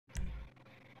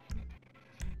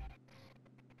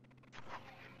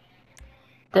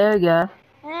There you go.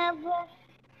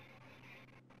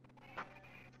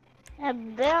 I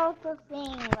built a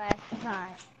thing last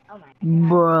time. Oh my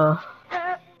Bruh.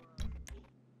 god.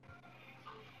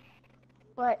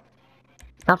 What?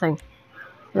 Nothing.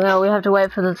 No, we have to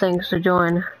wait for the things to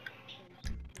join.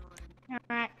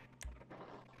 Alright.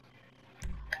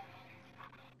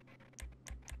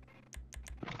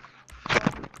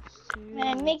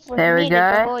 Man, Nick was There we muted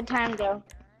go. the whole time though.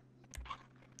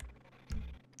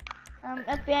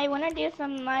 FBI, wanna do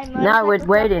some my No, motorcycle we're club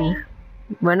waiting. thing?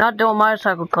 We're not doing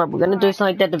motorcycle club. We're gonna do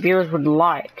something that the viewers would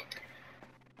like.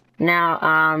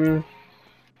 Now,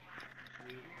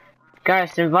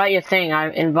 guys, invite your thing. I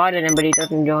invited him, but he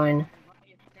doesn't join.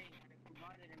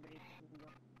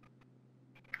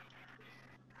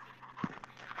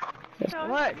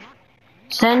 What?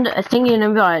 Send a thingy an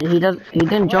invite. He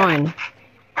didn't join.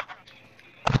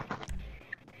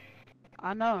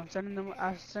 I know. I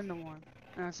sent them one,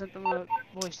 and I sent them a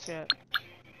voice chat.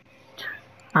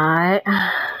 Alright.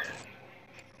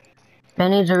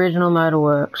 Benny's Original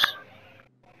Motorworks.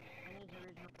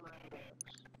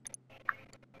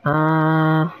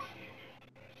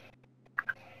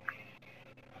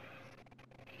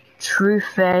 True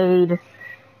Fade.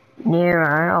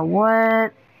 Nero. Oh,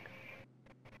 what?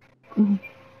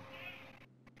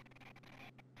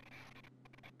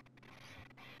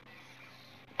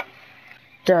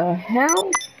 The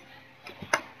hell?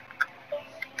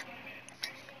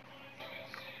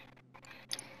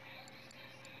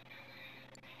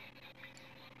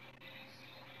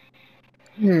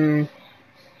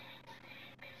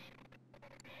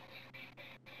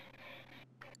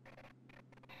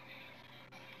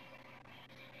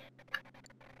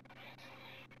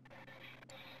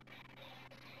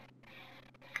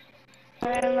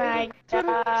 Oh my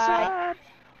god.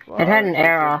 It had an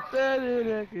error.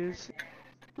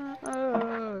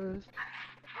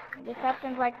 This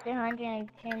happens like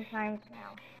 110 times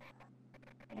now.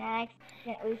 And I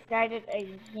accidentally started a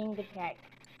gang attack.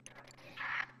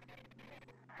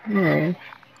 Mine.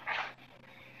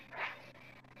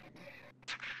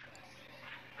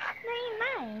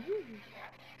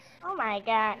 Oh my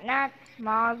god, not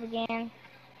Smalls again.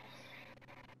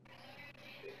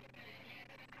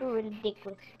 Too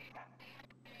ridiculous.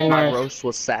 My roast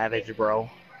was savage, bro.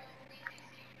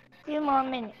 2 more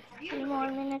minutes. 2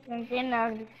 more minutes and then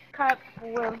the cup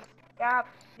will stop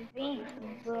the beat.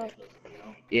 But,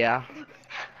 Yeah.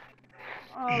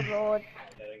 oh lord.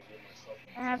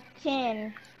 I have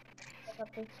 10.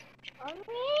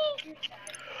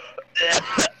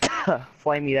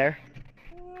 Flame, you there?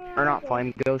 Or not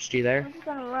Flame, Ghost, you there? I'm just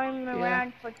gonna run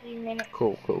around for 3 minutes.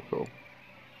 Cool.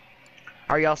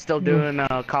 Are y'all still doing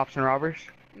cops and robbers?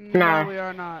 No, we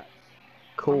are not.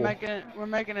 Cool. We're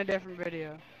making a different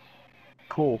video.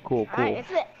 Cool. It's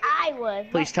what I was.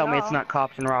 Please tell me it's not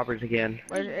cops and robbers again.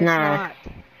 It's No. not.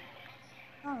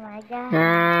 Oh my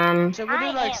god. Should we do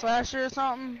like slasher or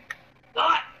something?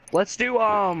 Let's do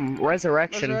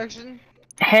resurrection. Resurrection?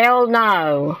 Hell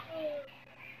no.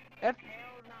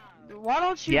 Why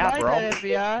don't you like that,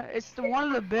 FBI? It's one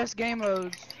of the best game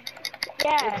modes.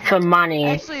 Yeah. For money.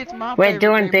 Actually, it's my We're favorite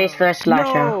doing game Beast mode. vs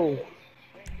Slasher. No.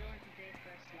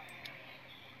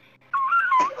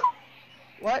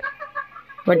 What?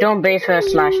 We're doing Beast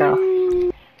vs Slasher.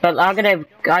 But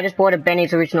I just bought a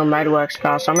Benny's Original Motorworks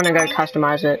car, so I'm gonna go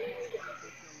customize it.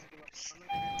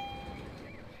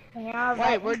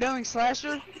 Wait, we're doing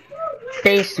slasher?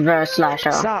 Beast vs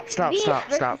Slasher. Stop.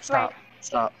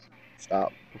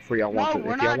 Before y'all want No, to,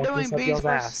 we're if y'all not want doing this up Beast y'all's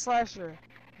versus ass. Slasher.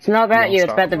 It's not about No, you, it's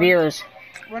stop. about the viewers.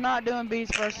 We're not doing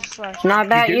Beast versus Slasher. It's not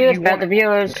about you, it's about the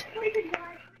viewers.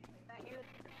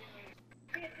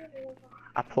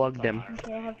 I plugged him.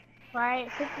 Okay, I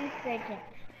have 50 seconds.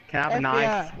 Can I have a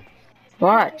knife?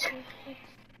 What?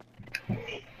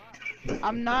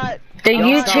 I'm not. The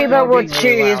Y'all stop YouTuber will being really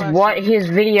choose loud. what his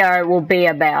video will be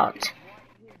about.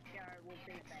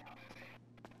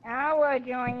 I will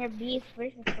join your Beast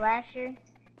versus Slasher.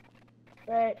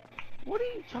 But What are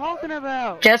you talking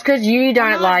about? Just because you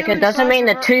don't not like it doing doesn't mean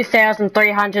that Slasher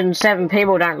 2,307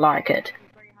 people don't like it.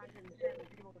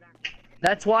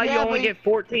 That's why you Yeah, only but- get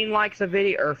 14 likes a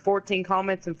video, or 14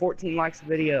 comments and 14 likes a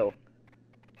video.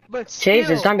 But still,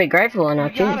 Jesus, don't be grateful you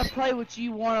enough, gotta jeez. play what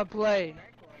you want to play.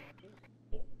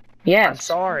 I'm Yes.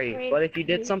 sorry, but if you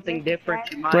did something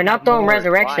different, you might We're not have doing more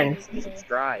Resurrection. likes and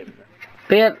subscribe.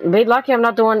 Be lucky I'm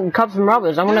not doing Cops and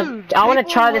Robbers. I wanna Dude, try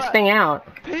people this thing out.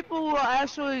 People will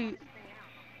actually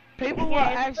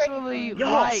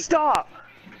Yo, like stop!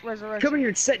 Resurrection. Come here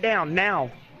and sit down now.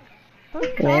 Who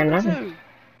you Yeah, talking no. to?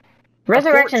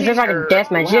 Resurrection's just like a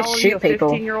deathmatch, you just shoot people.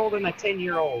 A 15-year-old and a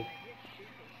 10-year-old.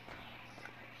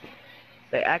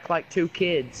 They act like two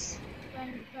kids.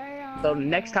 So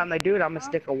next time they do it, I'm gonna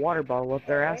stick a water bottle up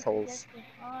their assholes.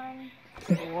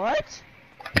 What?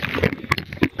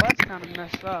 That's kind of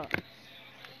messed up.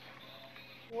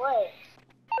 What?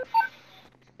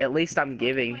 At least I'm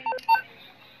giving.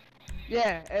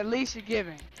 Yeah, at least you're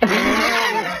giving.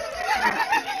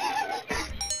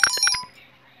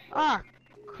 Ah,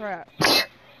 crap.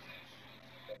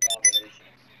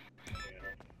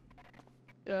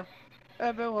 Yeah.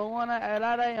 Everyone wanna add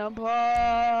out a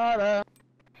Party.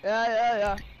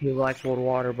 Yeah. He likes old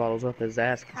water bottles up his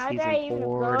ass How because did I he's even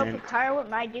blow up a important. car with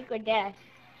my Duke of Death?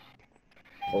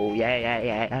 Oh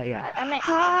yeah. I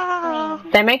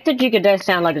meant They make the Gigadeath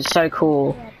sound like it's so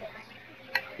cool.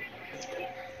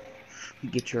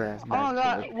 Get your ass Oh back. my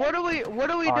god, what are we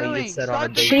Oh, you doing? get set on a Start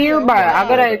the date. Chill, video. bro. I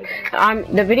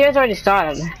gotta. The video's already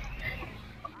started.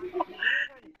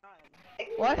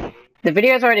 What? The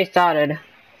video's already started.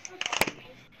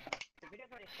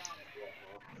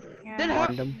 Then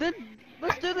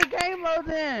let's do the game mode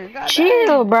then. God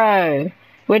Chill, bro.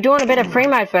 We're doing a bit of free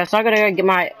mode first. I gotta go get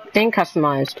my thing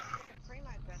customized.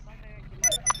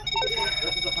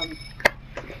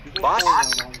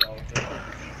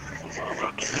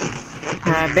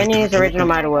 Benny's original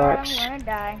motor works. I'm gonna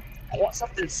die. I want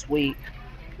something sweet.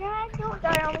 God, don't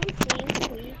die on me,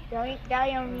 please. Don't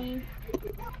die on me.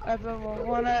 Everyone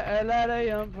wanna add out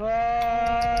a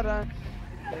Party.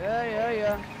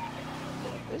 Yeah.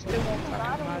 This dude won't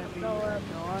talk about it being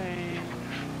annoying.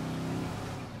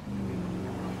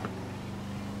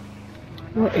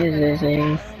 What is this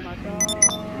thing? Oh my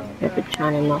god. Epic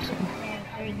China muscle.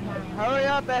 Hurry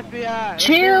up, FBI. Let's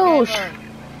Chill. do the game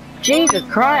mode. Jesus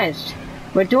Christ.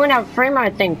 We're doing our free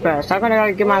mode thing first. I gotta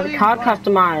go get my card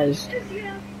customized.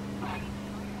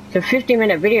 It's a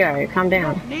 50-minute video. Calm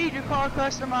down. Need your car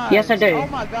customized. Yes, I do. Oh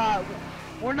my god.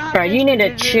 We're not Bro, you need to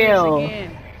do this chill.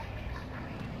 again.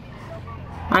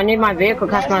 I need my vehicle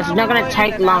customized. It's not gonna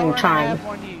take a long time.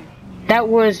 That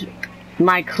was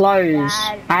my clothes.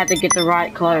 I had to get the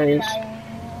right clothes.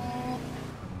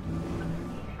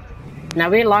 Now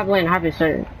we're lively and happy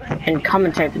soon and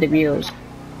commentate for the viewers.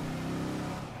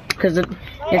 Because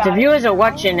if the viewers are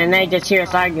watching and they just hear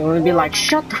us arguing, we'd be like,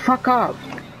 shut the fuck up.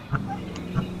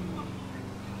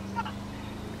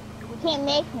 You can't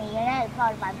make me. You're not a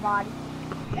part of my body.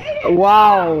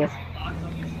 Wow.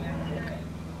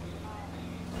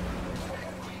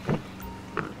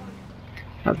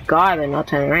 A guy but not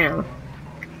turn around.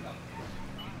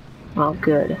 Oh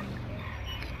good. I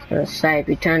was gonna say if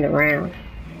he turned around.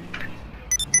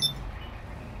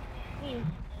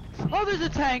 Oh, there's a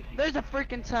tank. There's a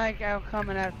freaking tank out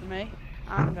coming after me.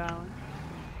 I'm going.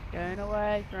 Going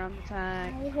away from the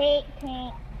tank. I hate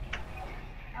tank.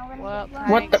 Well,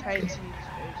 What tanks the- hate you.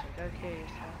 Go kill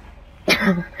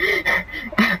yourself.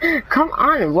 Come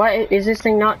on, what is this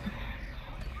thing not?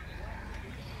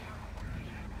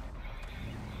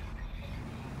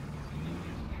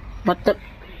 What the?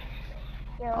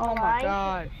 Oh my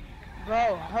god.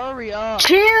 Bro, hurry up.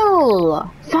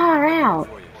 Chill! Far out!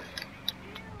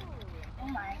 Oh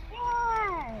my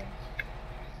god.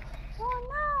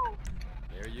 Oh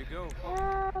There you go.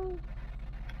 no.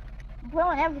 I'm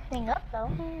blowing everything up though.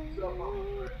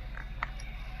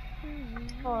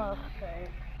 Oh, okay.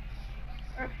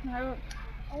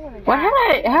 What?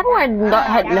 How do I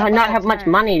not have much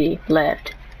money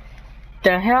left?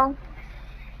 The hell?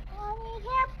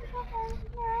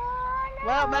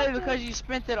 Well, maybe because you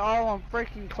spent it all on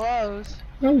freaking clothes.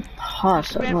 Spent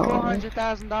Impossible.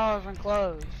 $400,000 on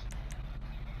clothes.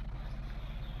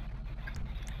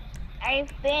 I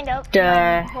spent up Duh.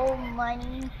 my whole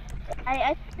money.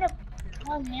 I spent up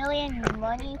 1 million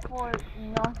money for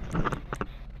nothing.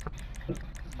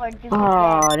 For Duke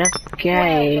Oh, that's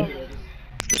gay.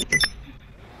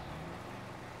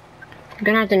 I'm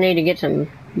gonna have to need to get some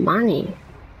money.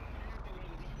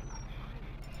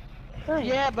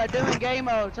 Yeah, by doing game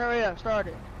modes. Hurry up, start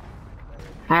it.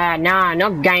 Nah,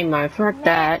 not game mode. Fuck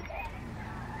that.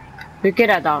 We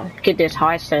gotta get this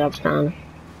high setups done.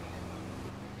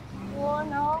 Oh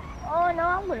no,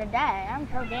 I'm gonna die. I'm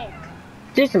so dead.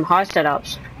 Do some high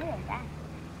setups. I'm gonna die.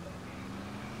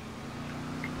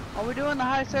 Are we doing the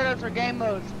high setups or game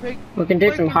modes? We can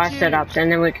do some high setups and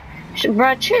then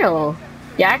bro, chill.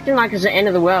 You're acting like it's the end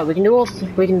of the world. We can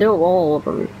do all of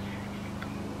them.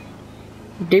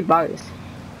 Do both.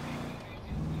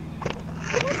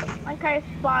 My car's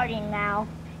spotting now.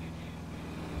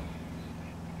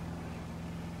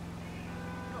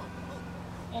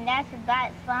 And that's a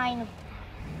bad sign.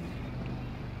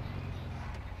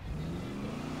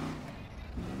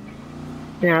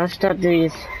 Now let's start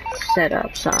these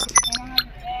setups up. And I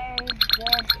have a very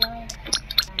good gun.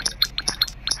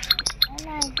 And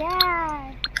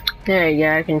There you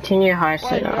go. Continue high Wait,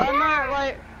 setup. I'm not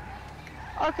like.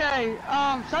 Okay,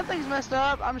 something's messed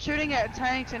up. I'm shooting at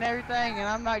tanks and everything, and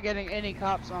I'm not getting any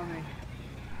cops on me.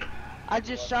 I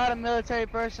just shot a military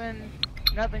person.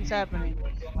 Nothing's happening.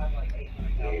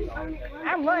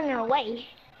 I'm running away.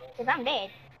 Cause I'm dead.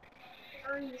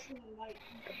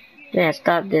 Yeah,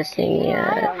 stop this thing.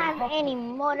 I don't have any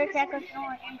motorcycles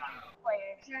nor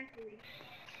players.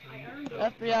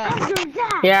 FBI. I'm gonna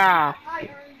die. Yeah.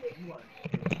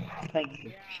 Thank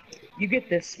you. You get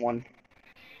this one.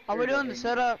 Are we doing the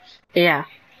setups? Yeah.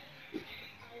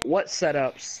 What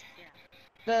setups?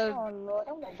 The Oh Lord,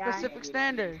 I'm gonna die. Pacific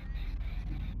Standard.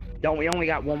 Don't we only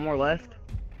got one more left?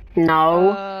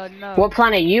 No. No. What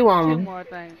planet you Two on? more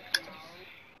things.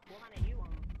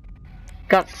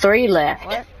 Got 3 left.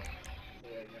 What?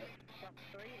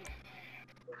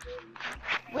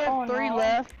 We have 3 no.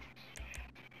 left.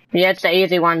 Yeah, it's the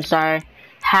easy one, so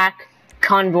hack,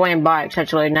 convoy, and bikes.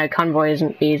 Actually, no, convoy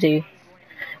isn't easy.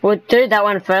 We'll do that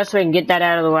one first so we can get that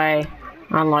out of the way.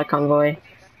 Unlike convoy.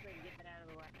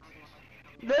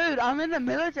 Dude, I'm in the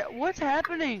military. What's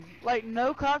happening? Like,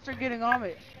 no cops are getting on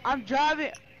me. I'm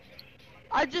driving.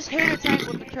 I just hit a tank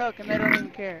with the truck and they don't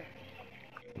even care.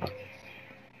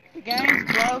 The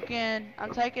game's broken.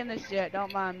 I'm taking this jet.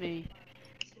 Don't mind me.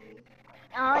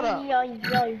 Hold up.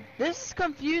 Yo. This is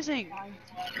confusing.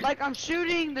 Like, I'm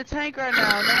shooting the tank right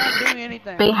now and they're not doing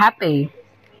anything. Be happy.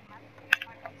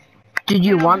 Did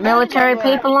you want military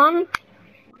people on?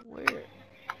 Weird.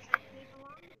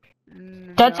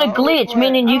 That's a No, glitch, but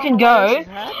meaning I you don't can know why this go is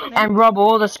happening. and rob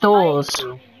all the stores.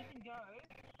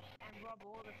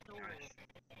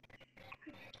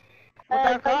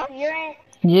 Without But cops? you're in.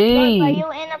 Are Yee.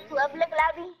 you in a public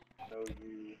lobby?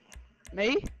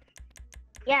 Me?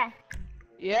 Yeah.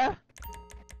 Yeah.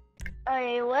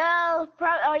 Okay, well, is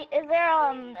there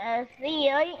a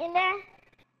CEO in there?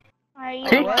 Are you?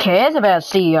 Who cares about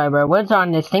CEO, bro? We're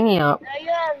on this thingy up. Are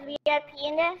you a VIP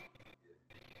in there?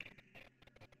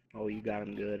 Oh, you got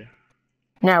him good.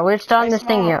 No, we're starting this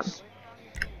thingy up.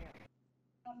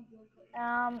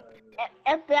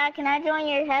 FBI, can I join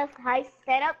your high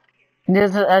setup?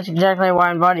 That's exactly why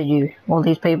I invited you, all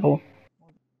these people.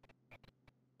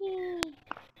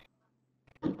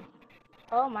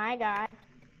 Oh my god.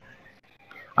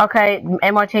 Okay,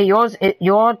 MIT,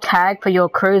 your tag for your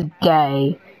crew is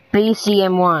gay.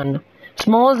 BCM1.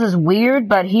 Smalls is weird,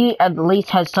 but he at least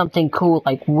has something cool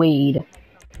like weed.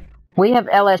 We have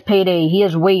LSPD, he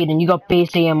has weed, and you got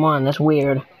BCM1. That's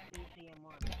weird.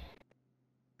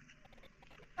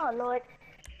 Oh lord.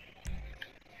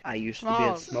 I used to be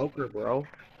a smoker, bro.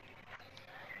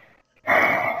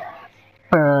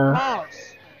 Bruh.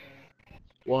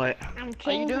 What? I'm Are you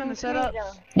changing doing the setup?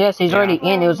 Yes, he's already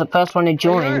in. He was the first one who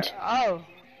joined. Oh.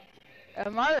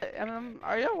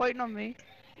 Are y'all waiting on me?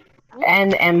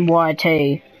 And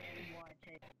MYT.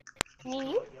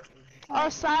 Me? Oh,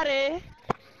 sorry.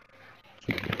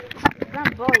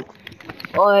 I'm both.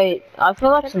 Wait, I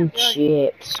feel like some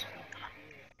chips.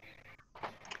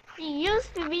 You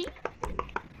used to be.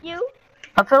 You?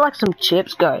 I feel like some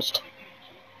chips, Ghost.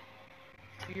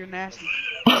 You're nasty.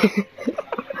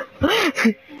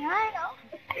 I know.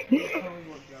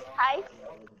 Hi.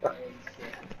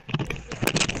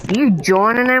 You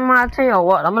joining MIT or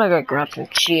what? I'm gonna go grab some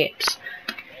chips.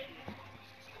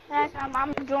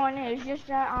 I'm joining. It's just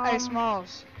that Hey,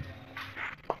 Smalls.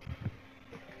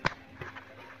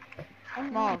 I'm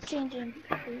Smalls. changing.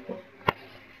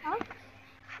 Huh?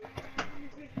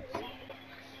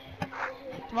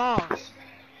 Smalls.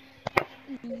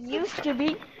 Used to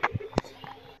be.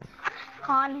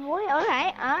 Convoy.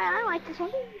 Alright. I like this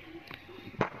one.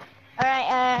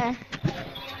 Alright,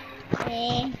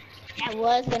 I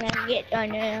was gonna get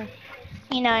on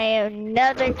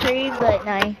another tree, but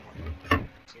no.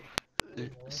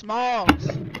 Smalls.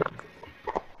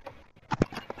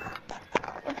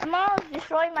 If Smalls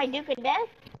destroy my Duke of Death,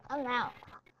 I'm out.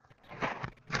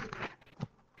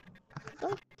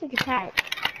 Go take a tag.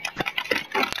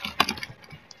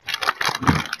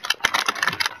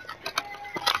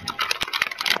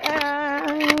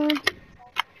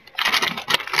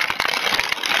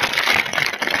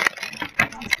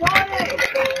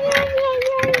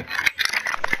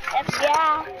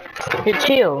 FBI. Hey,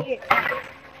 chill.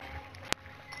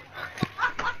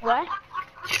 What?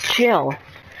 Chill.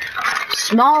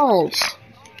 Smalls.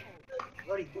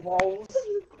 You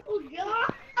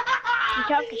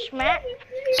talking smack?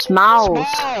 Smalls.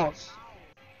 Smalls.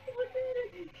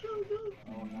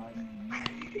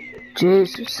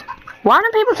 Jesus. Why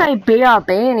don't people say BRB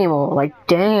anymore? Like,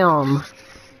 damn.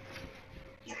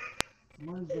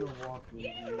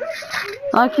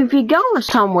 Like, if you're going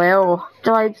somewhere, or,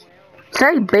 like,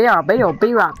 Say BRB or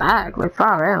be right back. We're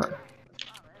far out.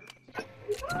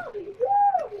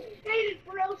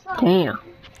 Damn.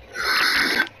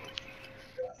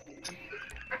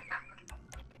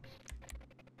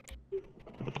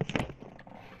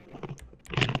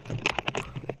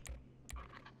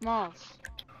 Moss.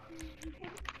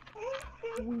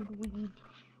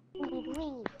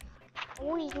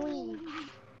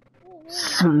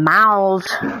 Smiles.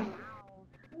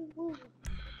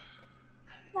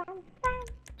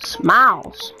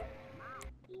 Smiles.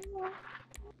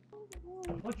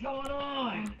 What's going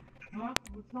on? Huh?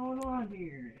 What's going on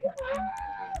here?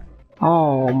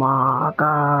 Oh my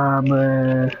god,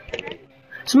 bro.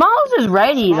 Smiles is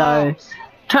ready though.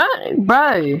 Turn,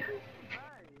 bro.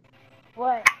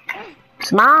 What?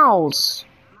 Smiles.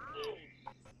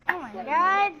 Oh my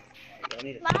god.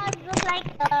 Smiles look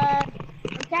like Titanic.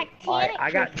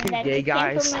 I got two person that gay just came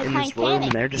guys from the in this room, and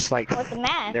Titanic. they're just like, What's the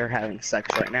matter? they're having sex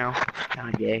right now.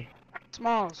 Kinda gay.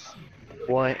 Smalls.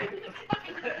 What?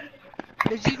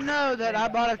 Did you know that I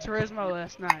bought a Turismo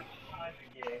last night?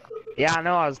 Yeah, I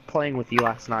know, I was playing with you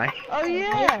last night. Oh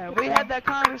yeah, we had that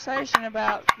conversation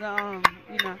about the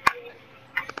you know.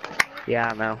 Yeah,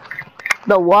 I know.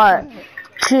 The what?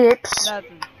 Chips.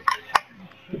 Nothing.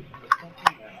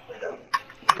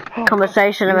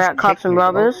 Conversation about cops and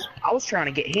robbers. I was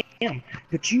trying to get him,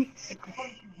 but you...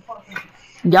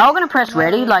 Y'all gonna press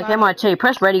ready? Like MIT,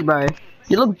 press ready, bro.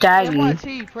 You look daggy.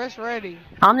 MIT, press ready.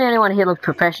 I'm the only one here look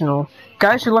professional.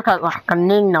 Ghost, you look like a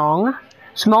ning nong.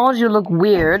 Smalls, you look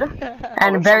weird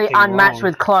and very something unmatched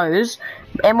wrong. with clothes.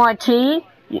 MIT,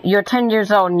 you're 10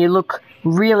 years old and you look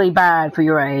really bad for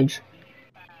your age.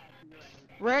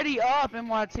 Ready up,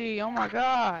 MIT. Oh my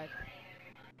god.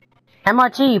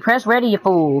 MIT, press ready, you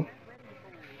fool.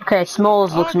 Okay,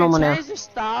 Smalls looks I normal can now. change the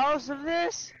styles of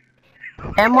this?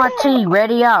 MIT,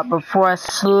 ready up before I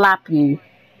slap you.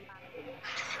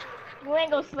 You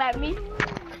ain't gonna slap me.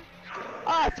 Oh,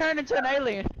 I turned into an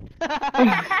alien.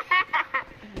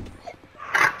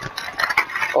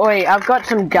 Oi, I've got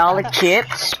some garlic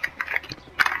chips.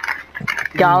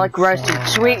 Garlic roasted,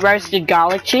 sweet roasted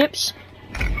garlic chips.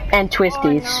 And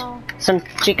twisties. Oh, no. Some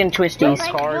chicken Those twisties.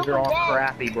 cars are all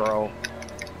crappy, bro.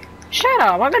 Shut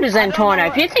up, I got a Zentorno.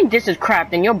 If you think this is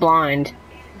crap, then you're blind.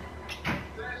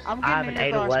 I'm I have getting an in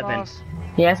your car, 811. Smalls.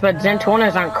 Yes, but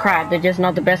Zentornos aren't crap, they're just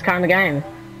not the best kind of game.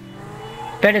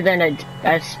 Better than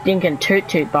a stinking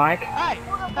toot-toot bike. Hey,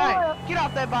 hey, get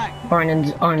off that bike. Or an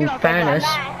Infernus.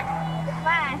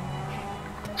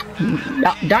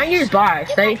 No, don't use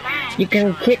bikes, you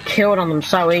can get killed on them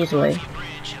so easily.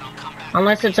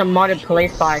 Unless it's a modded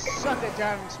police bike Suck at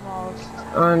driving, Smalls.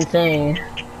 on thing.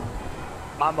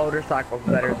 My motorcycle's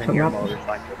better than your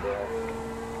motorcycle,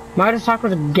 bro.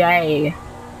 Motorcycles are gay.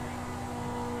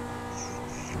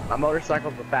 My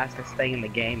motorcycle's the fastest thing in the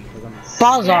game because I'm a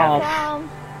Buzz off.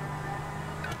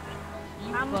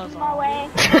 I'm on my way.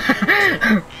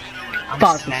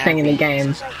 Fastest thing in the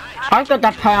game. I've got the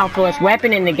powerfulest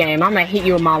weapon in the game. I'm gonna hit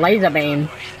you with my laser beam.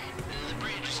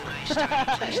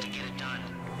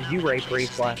 Did you rape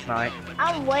Reese last night?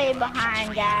 I'm way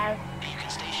behind, guys.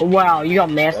 Wow, you got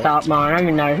messed up, man. I don't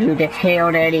even know who the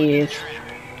hell that is.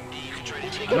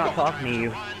 I'm not talking to you.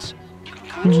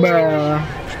 Bruh.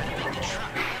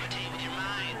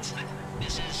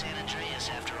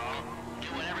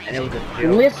 And it was a joke,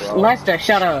 bro. Lester,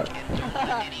 shut up.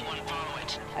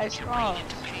 Hey, Smalls.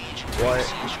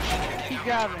 What? Keep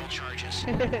driving.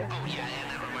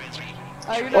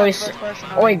 Oh, you're not Oi, the first person.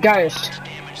 are oi, you? Ghost.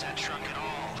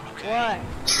 What?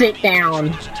 Sit down.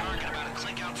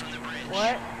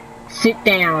 What? Sit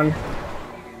down.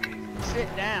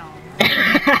 Sit down.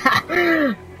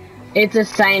 It's a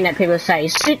saying that people say,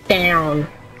 sit down.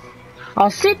 I'll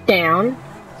sit down.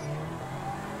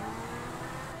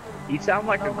 You sound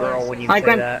like a girl when you Like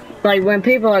say that. when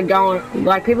people are going,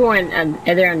 like people when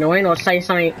they're annoying or say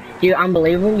something you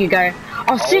unbelievable, you go,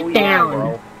 I'll sit yeah, down.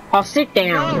 bro. I'll sit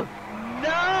down. No!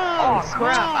 Oh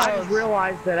crap! I Smalls! just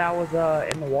realized that I was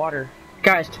in the water.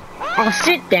 Ghost, I'll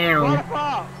sit down. Drop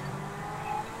off.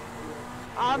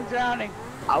 I'm drowning.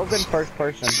 I was in first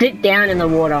person. Sit down in the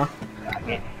water.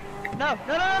 No,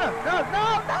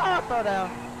 throw down.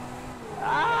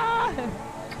 Ah!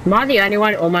 Am I the only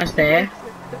one almost there?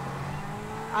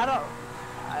 I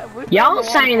don't. Y'all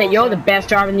saying that you're the best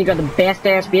driver and you got the best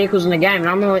ass vehicles in the game,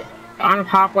 and I'm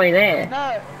halfway there.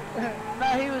 No,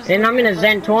 he was. Then I'm in a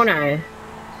Zentorno.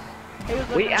 He was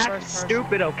We looking act first person.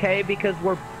 stupid, okay? Because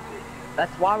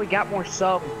that's why we got more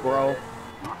subs, bro.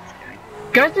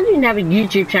 Ghost doesn't even have a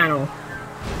YouTube channel.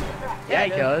 Yeah,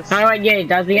 he does. Oh wait, yeah, he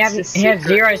does. He has It's a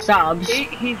 0 subs.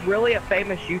 He's really a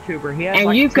famous YouTuber. He has And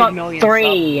like you've 2 got million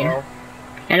 3. subs, bro.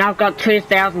 And I've got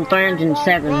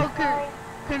 2,307. Well,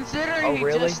 considering Oh,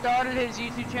 really? he just started his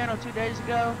YouTube channel 2 days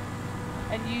ago,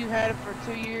 and you had it for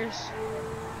 2 years,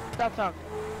 stop talking.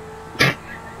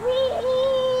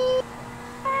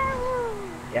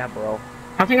 Yeah, bro.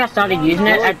 I think I started using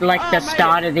it at like the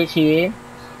start of this year.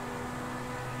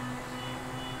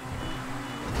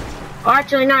 Oh,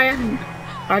 actually, no,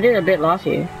 I did a bit last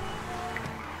year.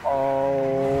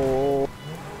 Oh,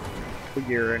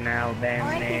 you're an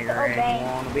Alabama nigger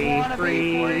and you wanna be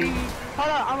free. Hold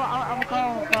on, I'm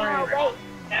calling for No, you. wait.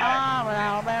 I'm an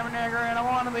Alabama nigger and I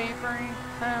wanna be free.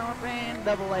 Alabama,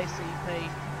 double ACP.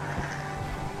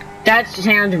 That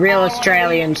sounds real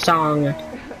Australian song.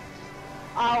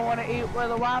 I wanna eat where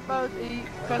the white folks eat,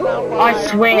 'cause I'm I white.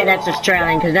 swear that's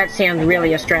Australian, because that sounds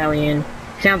really Australian.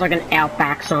 Sounds like an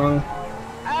Outback song.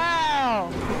 Ow!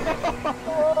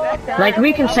 Like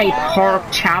we can say pork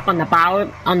chop on the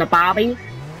Barbie.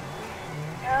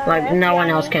 Like no one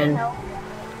else can.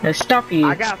 No, stop you.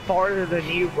 I got farther than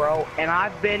you, bro, and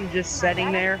I've been just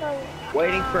sitting there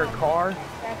waiting for a car.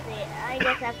 That's it. I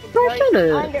just have to Oh, go shut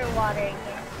up. underwater again.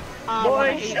 I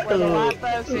wanna eat where the white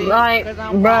folks eat, Like, 'cause bro,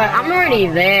 white. I'm already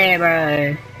there,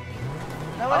 bro.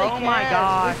 Nobody Oh my cares.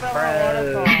 gosh, We fell in bro.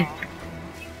 a waterfall.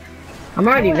 I'm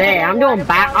already there. I'm doing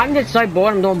back. I'm just so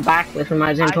bored. I'm doing backflips with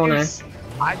my Zentorno.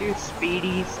 I do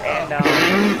speedies and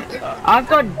I've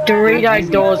got Dorito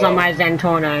doors on my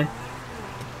Zentorno.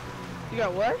 You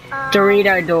got what?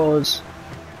 Dorito doors.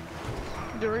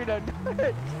 Dorito.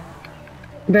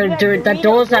 The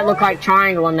doors that look like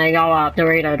triangle when they go up.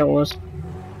 Dorito doors.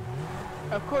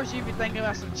 Of course you be thinking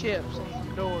about some chips on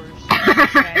some doors.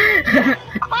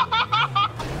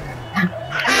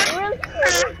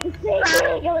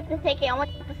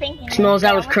 Smalls,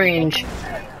 that was cringe.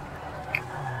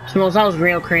 Smalls, that was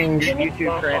real cringe.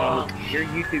 YouTube channel. Your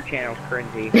YouTube channel's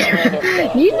cringy.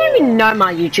 You didn't even know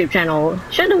my YouTube channel.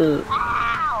 Shut up.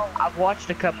 I've watched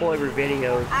a couple of your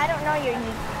videos. I don't know your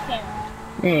YouTube channel.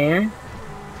 Yeah.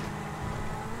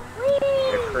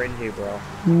 They're cringy, bro.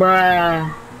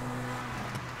 Bruh.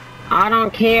 I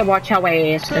don't care what your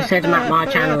ass says about my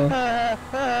channel.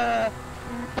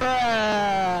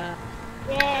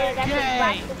 Yeah, that's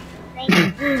Yay.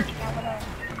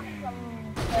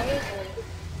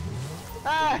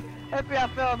 Ah,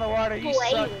 FBI fell in the water. You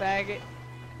Wait. suck, faggot.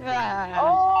 Ah.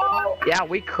 Oh, Yeah,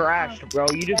 we crashed, bro.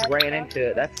 You just ran into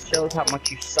it. That shows how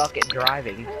much you suck at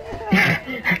driving.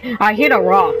 I hit a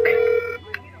rock.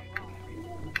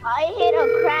 I hit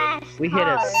a crash. We hit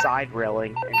a car. side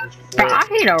railing and just Bruh, I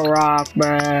flipped. hit a rock,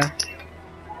 bruh.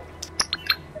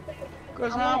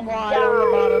 Cause I'm wide on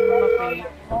the bottom of my feet.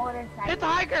 Hit the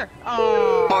hiker!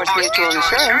 Oh. Morse Mutual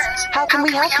Insurance, how can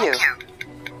we help you?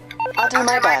 I'll do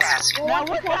my best. Now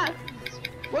what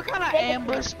kind of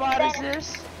ambush spot is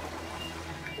this? This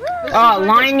Oh, is like a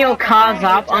line your spot cars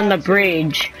behind up on the church.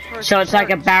 bridge, so it's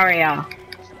like a barrier.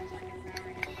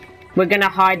 We're gonna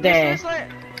hide there.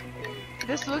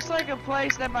 This looks like a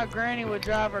place that my granny would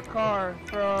drive her car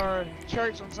for our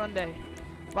church on Sunday.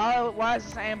 Why is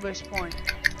this an ambush point?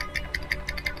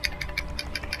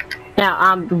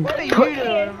 Now, What are you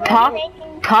doing?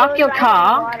 park your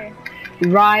car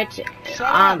right, Shut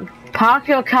up! park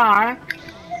your car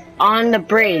on the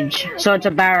bridge, so it's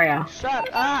a barrier. Shut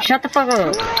up! Shut the fuck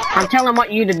up. I'm telling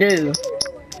what you to do.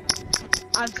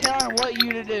 I'm telling what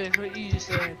you to do is what you just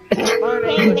said. Learn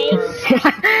English,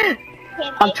 bro.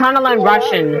 I'm trying to learn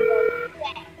Russian.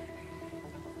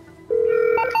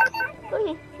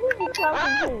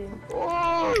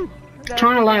 Whoa!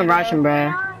 Trying to learn Russian,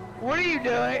 bro. What are you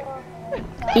doing?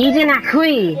 Easy na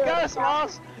kui. Go,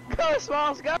 Smalls! Go,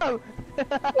 Smalls, go!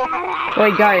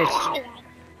 Wait, Ghost.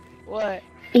 What?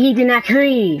 Easy na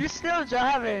kui. You're still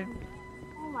driving.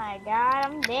 Oh my god,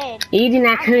 I'm dead. Easy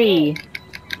na kui.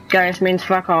 Ghost means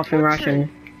fuck off in Russian.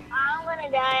 I'm gonna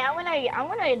die. I'm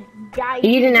gonna die.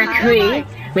 Easy two na times. kui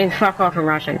means fuck off in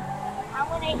Russian. I'm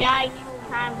gonna die 2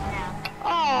 times now.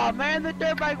 Oh man, the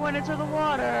dirt bike went into the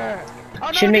water. Oh,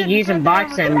 no, Shouldn't it be didn't. using It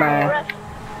bikes then, bro. Rush.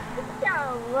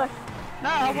 Down, rush. No,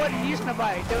 I wasn't using a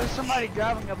bike. There was somebody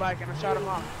driving a bike and I shot him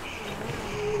off.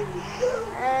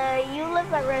 You look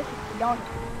like Russian, don't you?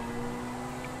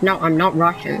 No, I'm not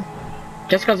Russian.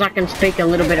 Just because I can speak a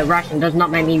little bit of Russian does not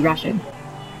make me Russian.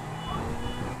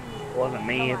 Wasn't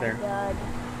me either. God.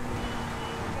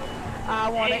 I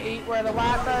wanna eat where the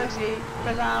white folks eat,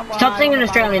 'cause I'm Stop white singing on the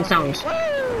Australian bottom. songs. Woo!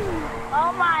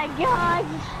 Oh my god.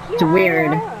 It's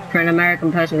weird for an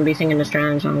American person to be singing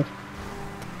Australian songs.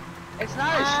 It's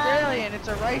not Australian, it's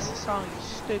a racist song, you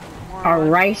stupid A moron.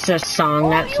 racist song,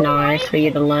 that's nice for you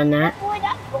to learn that. Boy,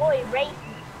 that's boy racist.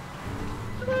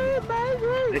 Oh, my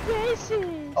God,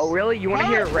 racist. Oh really? You want to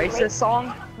hear a racist song?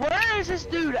 Where is this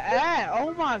dude at?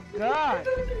 Oh my god.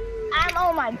 I'm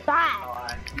on my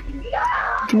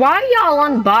bike. Why are y'all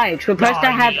on bikes? We're supposed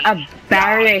to have a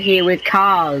barrier here with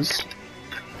cars.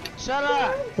 Shut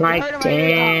up. Like, You heard him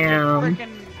damn. right here,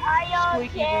 freaking Are y'all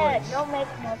squeaky scared? voice. Don't make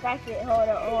no practice.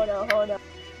 Hold up.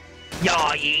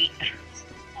 Y'all eat.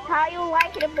 How you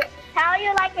like it? How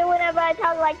you like it whenever I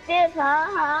talk like this,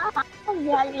 huh?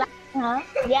 Yeah, you like, huh?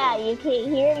 Yeah, you can't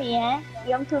hear me, huh?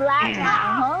 I'm too loud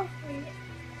now, huh?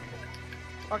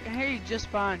 I can hear you just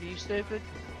fine, you stupid.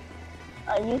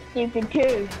 Oh, you stupid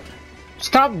too.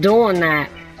 Stop doing that.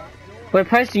 We're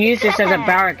supposed to use this as a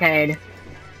barricade.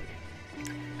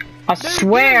 I Dude,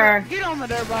 swear. Get on the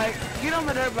dirt bike. Get on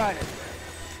the dirt bike.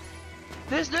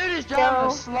 This dude is driving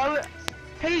No. slow.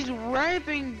 He's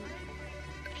ramping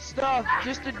stuff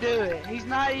just to do it. He's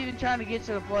not even trying to get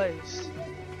to the place.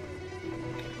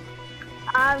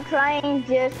 I'm trying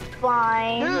just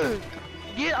fine. Dude,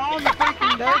 get on the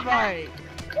freaking dirt bike.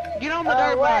 Get on the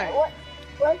dirt bike.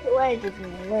 Where is it? Where is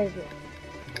it?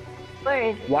 Where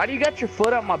is it? Why do you got your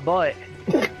foot on my butt?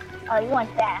 Oh, you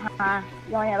want that, huh?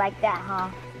 You want it like that, huh?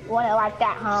 You want it like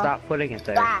that, huh? Stop putting it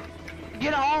there. Bye.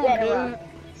 Get on, Get dude.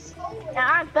 No,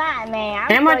 I'm fine,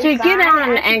 man. MIT, get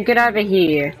on and get over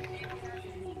here.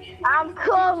 I'm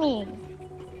coming.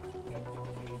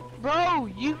 Bro,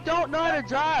 you don't know how to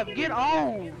drive. Get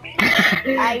on.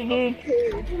 I do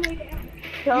too. You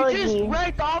Told just you.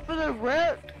 wrecked off of the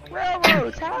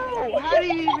railroads. How? How do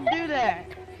you even do that?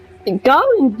 Go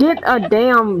and get a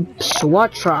damn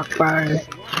SWAT truck, bro.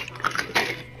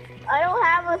 I don't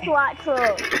have a SWAT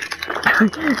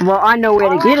truck. Well, I know where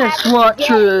to get a SWAT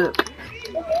truck.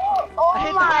 Oh hit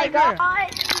the my hiker.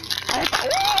 god.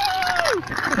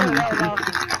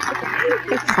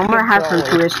 I'm gonna have some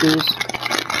twisties.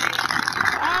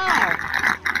 Ow!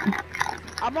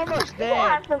 I'm almost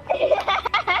dead. Too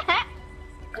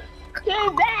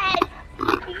bad.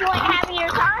 You want to have your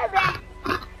car back?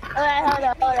 Alright,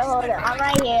 hold up. I'm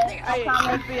right here. I Hey,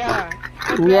 promise.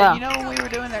 FBI. Yeah. You know when we were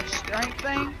doing that strength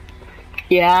thing?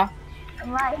 Yeah.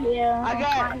 I'm right here. I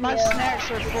got my snacks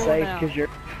are full Say, now. cause you're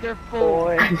They're full.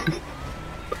 boy.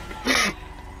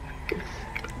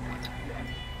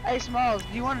 Hey Smalls,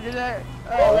 do you want to do that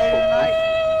later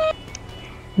tonight?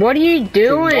 What are you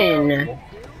doing?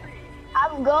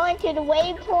 I'm going to the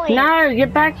waypoint. No,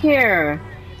 get back here.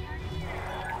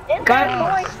 This Go-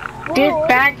 waypoint's Get full.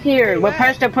 back here. We're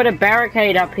supposed to put a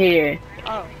barricade up here.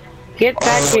 Oh. Get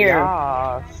back here.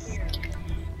 Yes.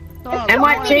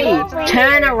 MIT,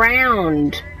 turn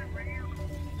around.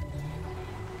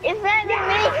 It's not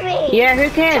beneath me. Yeah, who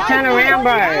cares? Turn around,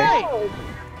 bro. Hey,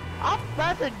 I'm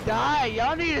about to die.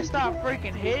 Y'all need to stop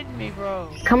freaking hitting me, bro.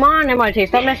 Come on, MIT,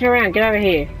 stop messing around. Get over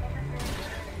here.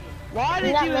 Why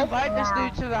did Not you messing invite this around.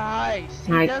 dude to the heist?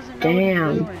 He Like, doesn't know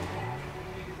damn. what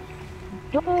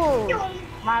he's doing. Dude,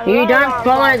 my You don't radar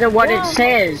follow got what it done.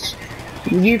 says.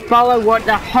 You follow what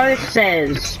the host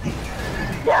says.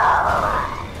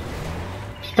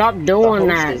 Stop doing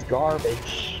The host that. is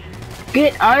garbage.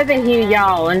 Get over here,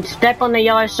 y'all, and step on the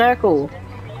yellow circle.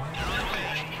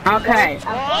 Okay,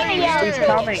 I'm in the yellow He's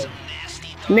circle. coming.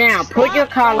 now put your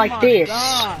car Oh like my this.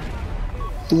 God.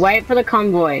 Wait for the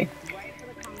convoy.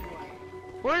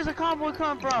 Where does the convoy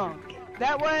come from?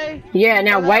 That way? Yeah,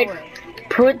 now Or that wait. way?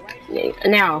 Put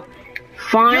now.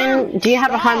 Find. Do you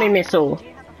have a Stop. homing missile?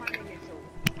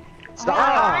 Stop.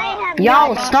 I have Y'all,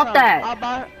 I'll buy stop some. that.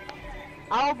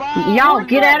 I'll buy. Y'all,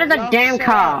 get out of the Y'all damn shut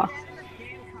car. up.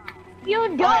 You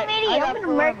dumb Alright, I idiot. got I'm gonna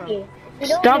murk forever. you. You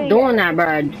don't Stop do doing that,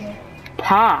 bud.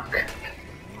 Park.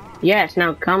 Yes,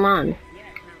 now come on.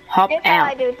 Hop This how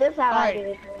I out. do it. This how I Alright. do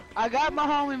it. I got my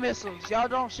homing missiles. Y'all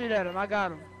don't shoot at them. I got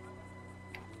them.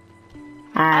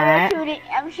 Alright.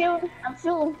 I'm shooting.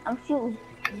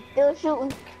 Still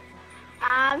shooting.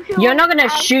 I'm shooting. You're not gonna I'm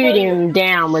shoot shooting. him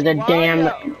down with a Why damn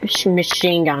not?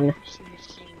 machine gun.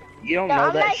 You don't No, know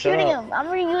I'm that not shut shooting up. him. I'm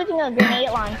reusing a grenade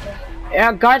launcher.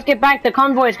 Guys, get back. The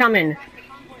convoy's coming.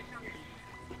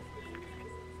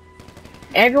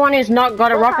 Everyone who's not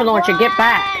got a rocket launcher, get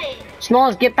back.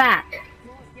 Smalls, get back.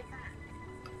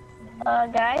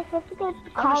 Guys, let's go to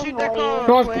the I'm gonna shoot that convoy. car.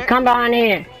 Smalls, quick. come behind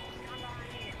here.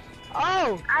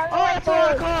 Oh! I'm Oh, that's a going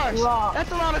lot of to cars! rock.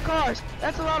 That's a lot of cars!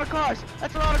 That's a lot of cars!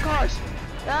 That's a lot of cars!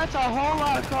 That's a whole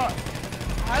lot of cars!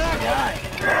 How did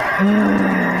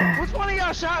I die? Which one of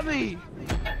y'all shot me?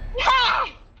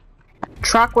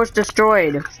 Truck was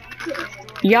destroyed.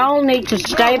 Y'all need to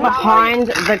stay behind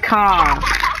the car.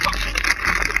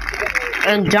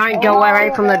 And don't go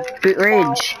away from the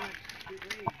bridge.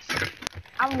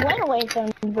 I'm way away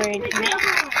from the bridge.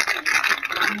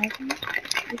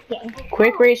 Okay.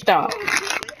 Quick restart.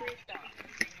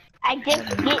 I just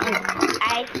didn't.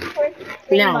 I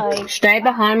first Now, stay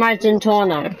behind my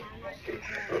Zentorno.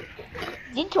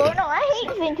 Zentorno? I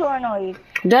hate Zentorno.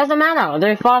 Doesn't matter.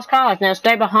 They're fast cars. Now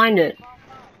stay behind it.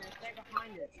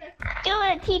 Dude,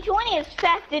 a T20 is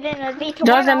faster than a Z20.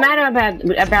 Doesn't matter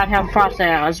about how fast they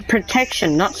are. It's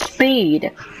protection, not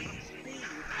speed.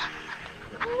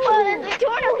 Well, the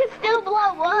Zentorno can still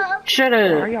blow up. Shut Why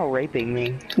are up. y'all raping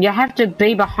me? You have to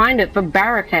be behind it for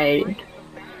barricade.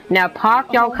 Now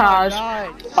park your cars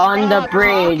on the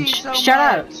bridge. So Shut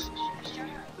up.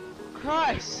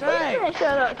 Christ's I'm sake. gonna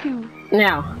shut up too.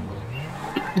 Now,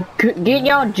 get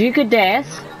your Duke of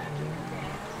Death.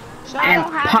 I And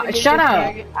don't have to shut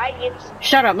up. I get.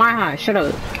 Shut up, my high. Shut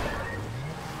up.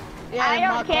 Yeah, I in my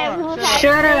don't care car. who's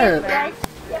Shut up.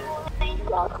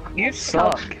 You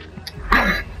suck.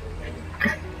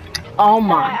 Oh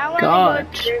my god.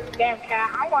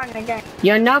 I want to go.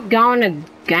 You're not going to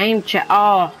game chat.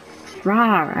 Oh,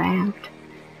 far out.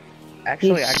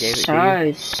 Actually, I gave it to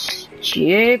you. So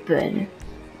stupid.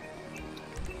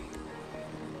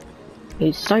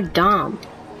 He's so dumb.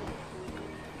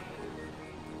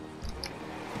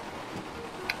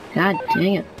 God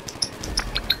dang it.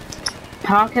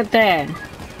 Park it there.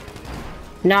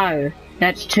 No,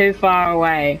 that's too far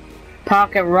away.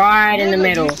 Park it right in the Nigga,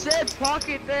 middle. You said park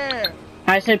it there.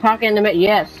 I said park it in the middle.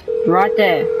 Yes, right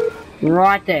there.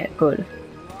 Right there. Good.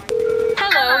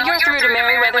 Hello, you're through to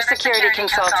Merryweather Security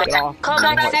Consultant. Get off Call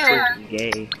me, back what soon. freaking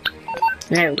gay.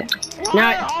 There we go.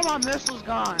 Why No. are all my missiles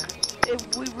gone?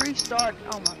 If we restart,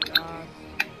 oh my god.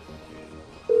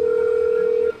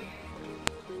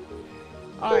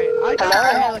 Alright, I got a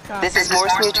Hello, helicopter. this is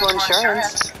Morse Mutual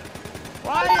Insurance.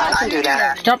 Why I can do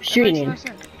that. Stop shooting him.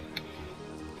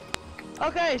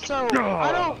 Okay, so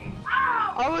I don't.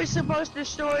 Are we supposed to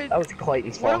destroy? That was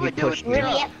Clayton's What do fault. we He do with pushed the me.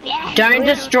 truck? Don't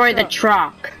destroy the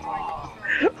truck.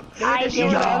 I Destroy do.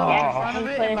 the other in front of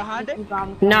it and behind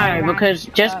it? No, because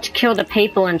just to kill the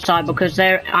people inside because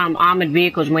they're armored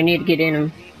vehicles and we need to get in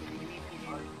them.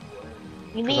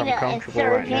 You I'm mean an comfortable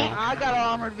right insurgent? I got an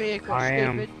armored vehicle. I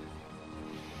am.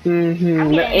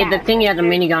 Stupid. The thing has a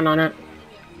minigun on it.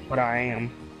 But I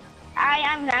am.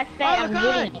 I'm not saying Oh, I'm they're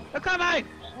getting coming! it. They're coming!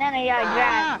 None of y'all drive.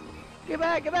 Ah! Get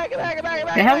back! Get back! Get back! Get back! Get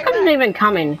back! The helicopter's not even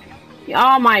coming.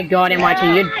 Oh my god,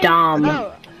 MIT, you're dumb.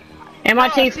 No, I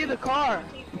MIT, see the car.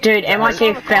 dude,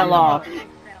 MIT fell off.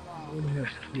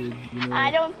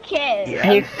 I don't care.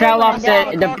 He fell off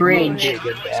the bridge.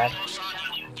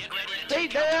 See,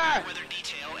 there!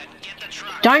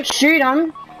 Don't shoot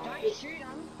him.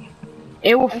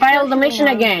 It will fail the mission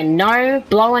again. No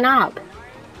blowing up.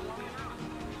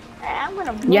 I'm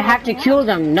gonna blow You have to them kill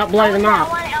them, not blow them I up.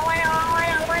 want it.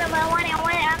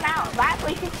 I'm out. Bye,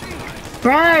 please.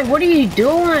 Bro, what are you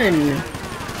doing?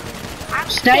 I'm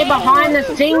Stay staying behind the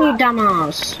with thing, you truck.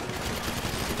 dumbass.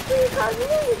 Because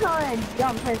you calling a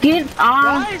dumb person. Get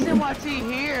Why is MIT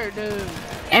here, dude?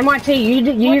 MIT, He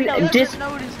you doesn't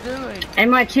know what he's doing.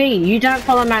 MIT, you don't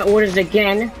follow my orders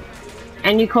again,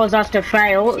 and you cause us to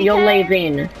fail, you'll leave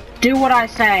in. Do what I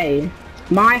say.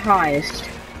 My heist.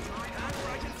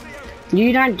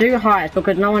 You don't do heist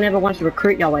because no one ever wants to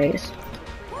recruit your ass.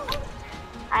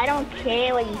 I don't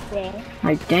care what you say.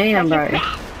 Like, damn, bro.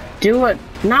 Do it.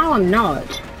 No, I'm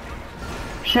not.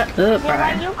 Shut up, Then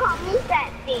why bro. you call me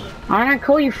that thing? I don't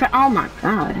call you fat. Oh my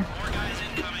god.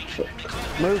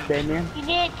 Move, Damien. You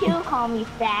did too call me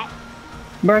fat.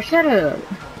 Bro, shut up.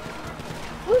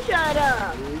 You shut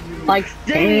up. Like,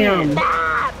 damn.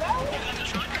 Stop,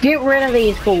 man. Get rid of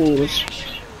these fools.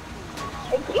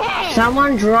 Again.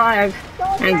 Someone drive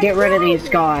and get rid of these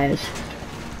guys.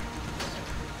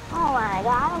 Oh my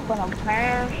god, I'm gonna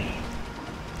burn.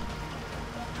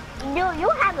 You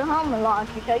have a home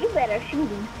launcher, so you better shoot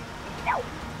him. No.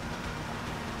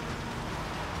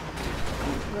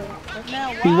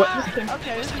 Now, why?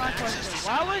 Okay, this is my question.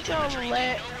 Why would y'all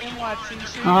let MIT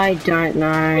shoot I don't They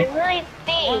know. really one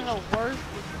think, of the worst?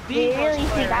 they the really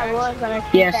worst think I player, was gonna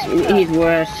shoot Yes, that truck. he's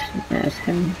worse. That's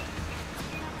him.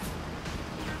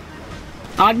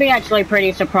 I'd be actually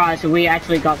pretty surprised if we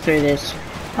actually got through this.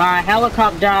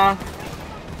 Helicopter.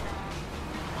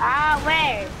 Ah,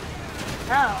 where?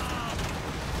 Oh.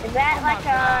 Is that like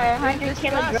a 100 This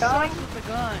kilo guy drone? sucks with the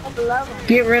gun. I love him.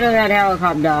 Get rid of that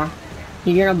helicopter.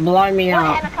 You're gonna blow me What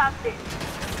up. helicopter?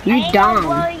 You I ain't gonna dumb.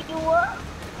 blow you up.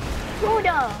 Who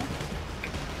dumb?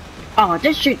 Oh,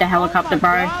 just shoot the helicopter, Oh my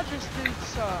bro. God, this dude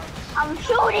sucks. I'm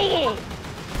shooting it.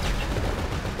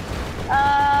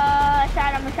 I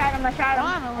shot him.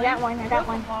 Finally, That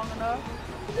one. long enough.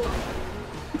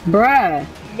 Bruh,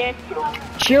 There's two.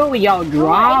 chill with y'all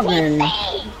driving.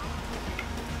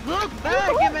 Look back,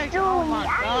 it makes. Oh my I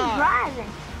ain't God.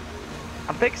 driving.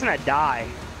 I'm fixing to die.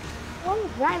 One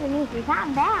driver needs to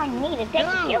calm down. You need to take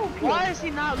a chill pill. Why is he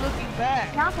not looking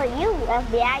back? Not for you,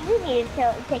 FBI. You need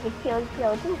to take a chill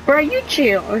pill too. Bro, you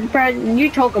chill. Bro, you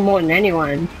talking more than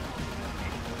anyone.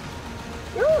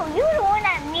 You're the one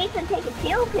that needs to take a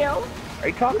chill pill. Are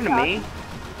you talking to me?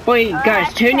 Wait,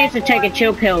 Ghost, who needs to take a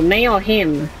chill pill, me or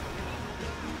him?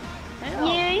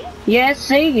 You? Yeah,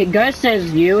 see, Ghost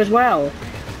says you as well.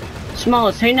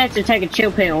 Smalls, who needs to take a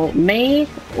chill pill, me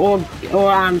or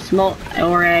Small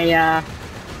or a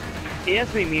He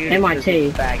has me muted MIT. because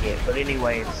he's a faggot, but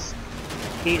anyways,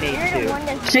 he needs You're the one to.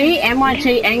 that's... See,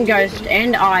 MIT and Ghost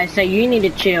and I say you need to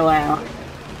chill out.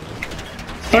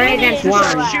 3 against chill 1. out.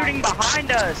 Stop shooting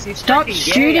behind us. He's Stop freaking gay,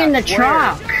 shooting I the swear.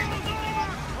 truck.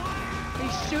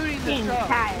 He's shooting the Getting truck.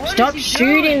 tired. What Stop is he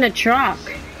shooting doing? the truck.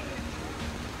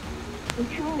 You're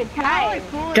shooting the Can I, tires.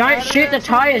 like, pull it out Don't of shoot there the or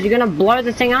something? tires, you're gonna blow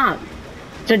the thing up.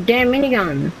 It's a damn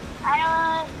minigun.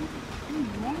 I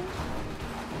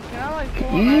Can I like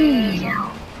pull it out of there or something?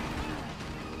 Yeah.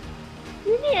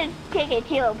 You need to take a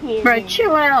chill pill. Bro,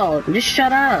 chill out. Just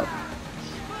shut up.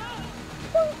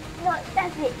 No,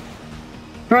 that's it.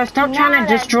 Bro, stop No, trying to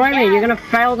that's destroy me. bad. You're gonna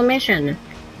fail the mission.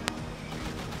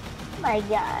 Oh my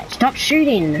god. Stop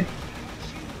shooting.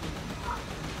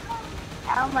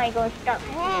 How am I gonna stop?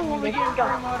 Whoa, when we get in Stop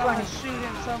free mode, I'm running. gonna shoot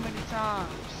him so many times.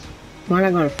 Why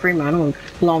not going to free mode? I don't want to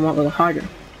blow him up with a hydra.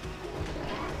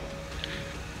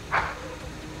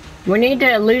 We need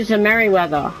to lose the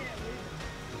Merryweather.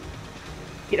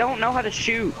 You don't know how to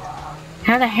shoot.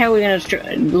 How the hell are we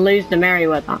gonna lose the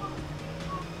Merryweather?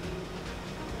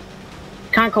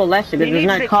 Can't call Lester He because there's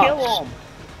needs no to cops. kill him.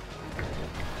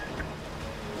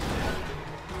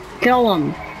 Kill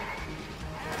him.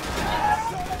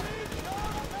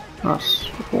 I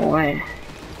swear.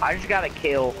 I just gotta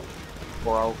kill,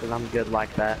 bro, because I'm good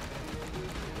like that.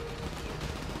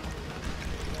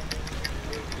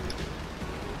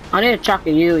 I need to chuck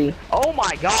a Yui. Oh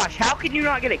my gosh, how can you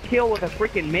not get a kill with a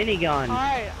freaking minigun?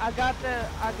 Alright, I got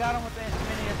him with the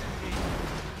mini SMG.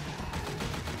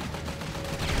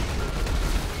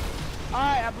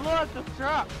 Alright, I blew up the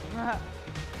truck.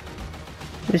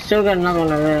 We still got another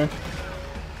one over there.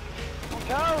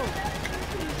 Go!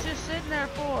 He's just sitting there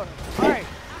for. Alright,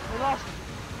 we lost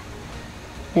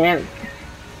him. Yeah.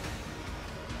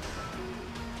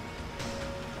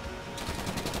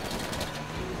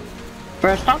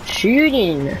 Bro, stop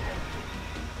shooting.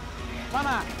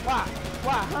 Mama, why?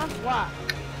 Why, huh? Why?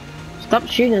 Stop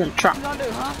shooting the truck. What you gonna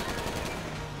do, huh?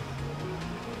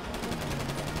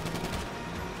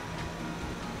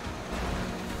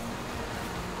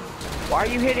 Why are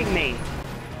you hitting me?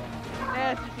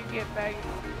 Yes, you can get back.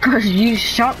 Cause you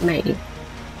shot me.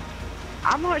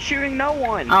 I'm not shooting no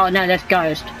one. Oh no, that's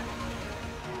Ghost.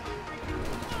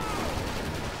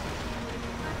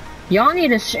 Y'all need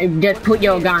to just put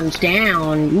your guns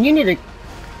down. You need to...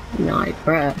 No,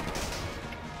 bruh.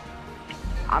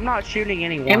 I'm not shooting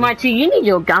anyone. MIT, you need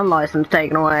your gun license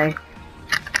taken away.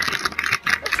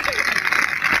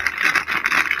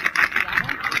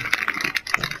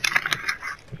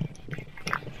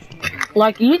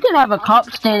 Like, you could have a cop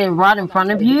standing right in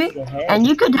front of you, and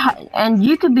you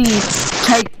could be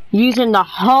using the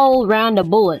whole round of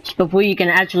bullets before you can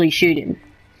actually shoot him.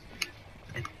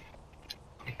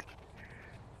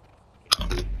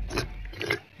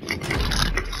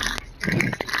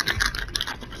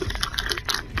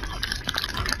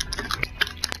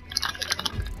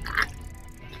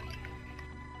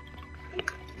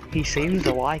 He seems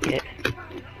to like it.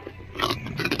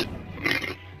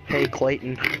 Hey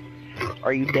Clayton,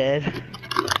 are you dead?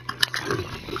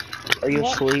 Are you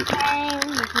asleep?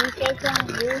 If you say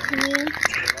something rude to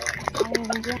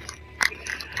me,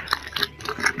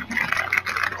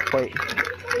 Wait.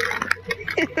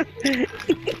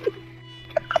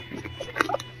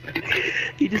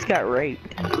 He just got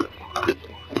raped.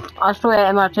 I swear,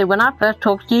 MIT, when I first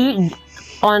talked to you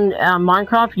on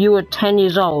Minecraft, you were 10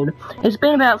 years old. It's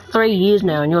been about 3 years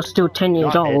now, and you're still 10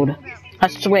 years Not old. I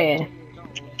swear.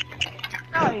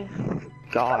 sorry.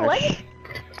 Gosh.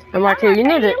 MIT, you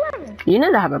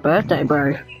need to have a birthday,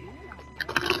 bro.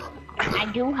 I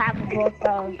do have a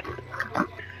birthday.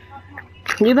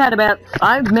 You've had about...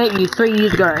 I met you 3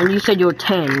 years ago, and you said you were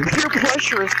 10. Peer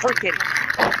pressure is freaking...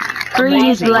 3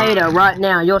 years later, right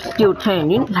now, you're still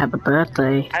 10. You need to have a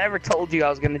birthday. I never told you I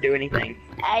was gonna do anything.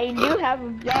 I do have a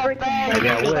Y'all bad. Maybe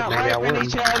I You would, stop maybe I raping wouldn't.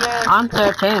 each other. I'm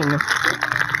 13.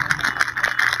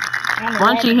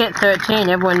 Once you hit 13,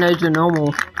 everyone knows you're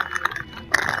normal.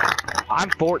 I'm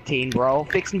 14, bro.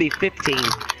 Fixing to be 15.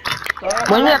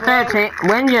 When you're 13,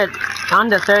 when you're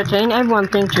under 13, everyone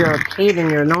thinks you're a kid and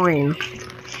you're annoying.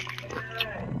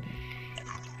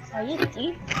 Are you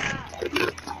Steve?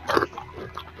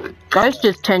 Ghost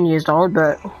is 10 years old,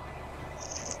 but...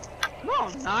 No,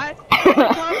 I'm not. What are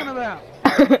you talking about?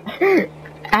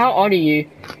 How old are you?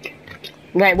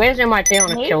 Wait, where's MIT on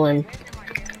to Me? kill him?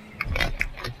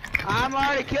 I'm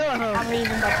already killing him. I'm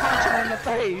leaving I punch him in the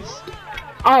face.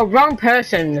 Oh, wrong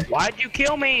person. Why'd you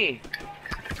kill me?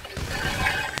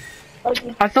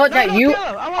 Okay. I thought No, that don't you... kill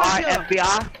him. I want to Alright, kill him.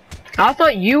 FBI. I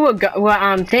thought you were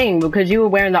thing because you were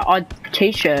wearing the odd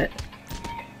t-shirt.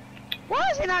 Why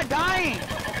is he not dying?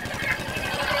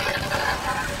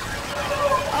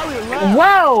 Oh, he left.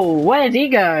 Whoa! Where did he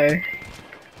go?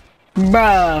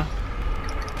 Bruh.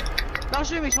 Don't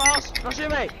shoot me, Smalls. Don't shoot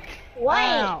me. Wait,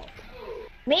 Wow.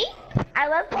 me? I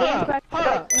love the game. Hold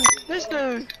up. This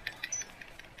dude.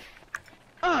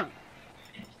 Right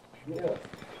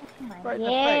in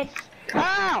Yeah. the face.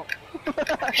 Ow!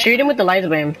 Shoot him with the laser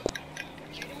beam.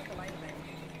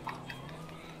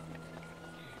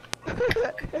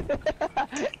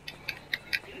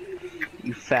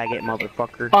 You faggot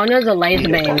motherfucker. Oh, no, the laser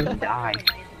beam. Die.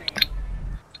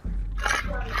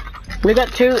 We got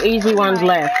 2 easy ones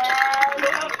left.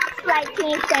 Like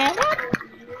Team Santa?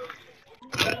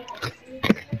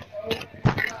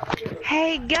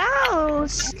 Hey,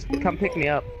 Ghost! Come pick me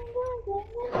up.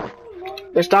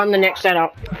 We're starting the next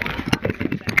setup.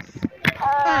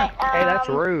 Alright, Hey, that's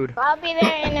rude. I'll be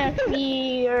there in a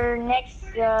few next,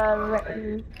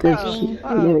 This, thing.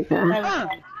 there we go.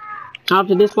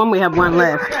 After this one, we have 1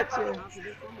 left.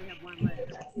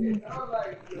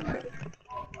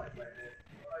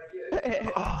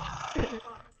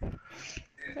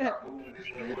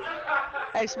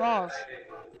 Hey, Smalls.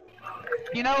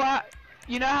 You know what?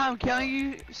 You know how I'm killing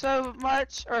you so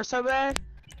much or so bad?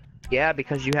 Yeah,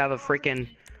 because you have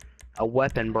a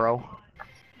weapon, bro.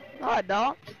 No, I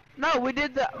don't. No,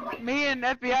 me and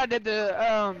FBI did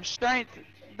the strength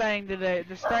thing today,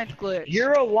 the strength glitch.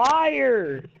 You're a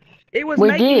liar! It was We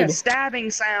making a did.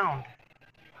 stabbing sound.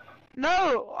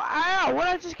 No, ow! What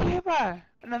did I just get hit by?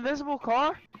 An invisible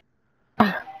car?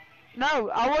 No,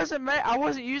 I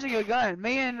wasn't using a gun.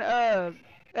 Me and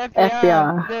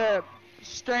FBI. The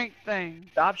strength thing.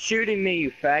 Stop shooting me,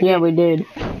 you faggot. Yeah, we did.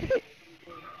 I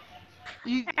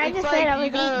It's just said I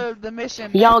like you was go the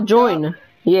mission. Y'all back join. up,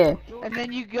 Yeah. and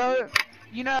then you go,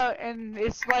 you know, and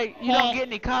it's like you don't get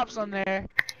any cops on there.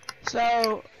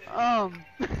 So,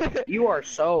 You are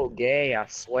so gay, I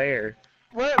swear.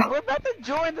 we're about to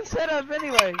join the setup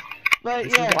anyway. But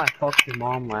This is yeah. why I fucked your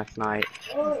mom last night.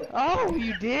 Oh,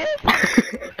 you did?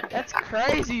 That's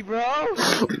crazy, bro.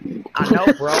 I know,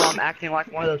 bro. I'm acting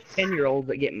like one of those 10-year-olds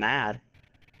that get mad.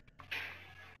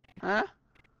 Huh?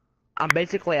 I'm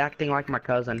basically acting like my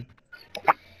cousin.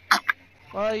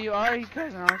 Well, you are your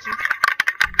cousin, aren't you?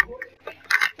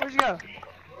 Where'd you go?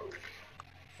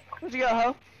 Where'd you go,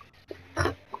 ho?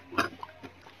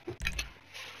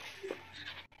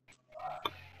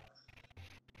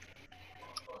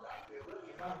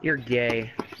 You're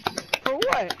gay. For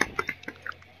what?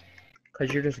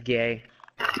 Cause you're just gay.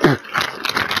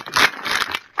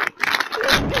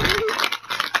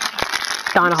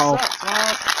 Down a hole. Sucks,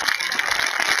 Miles.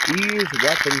 You use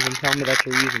weapons and tell me that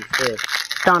you're using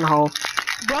fists. Down a hole.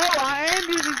 Bro, I am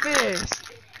using fist.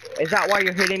 Is that why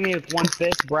you're hitting me with one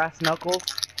fist, brass knuckles?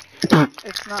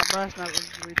 It's not brass knuckles,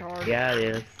 retard. Yeah, it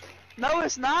is. No,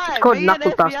 it's not. It's called Me and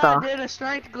Knuckle FBI Duster. did a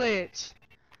strength glitch.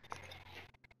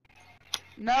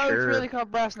 No, Sure. it's really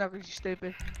called brass knuckles, you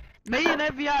stupid. Me and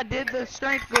FBI did the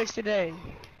strength glitch today.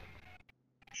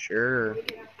 Sure.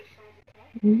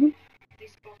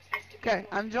 Okay,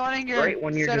 I'm joining your Great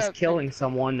when you're setup. just killing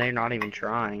someone, they're not even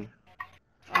trying.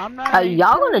 I'm not. Are even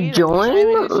y'all killing gonna either, just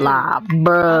aiming join? at you. La, I'm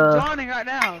bruh. joining right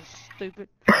now, stupid.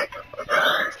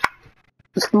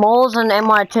 Smalls and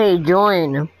MIT,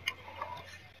 join.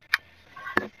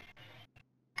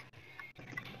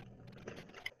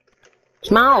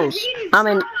 Smalls, I'm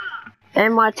in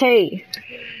MIT.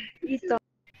 You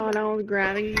thought I was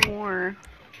grabbing more.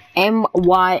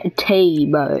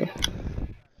 MYT, bro.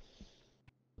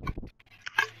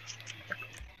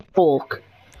 Fork.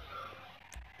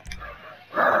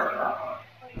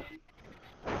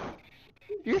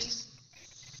 You're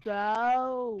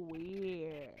so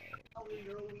weird.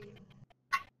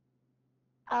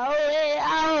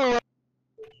 Oh.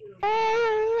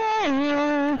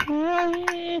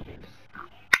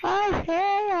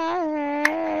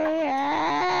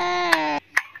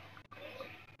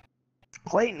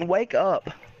 Clayton, wake up.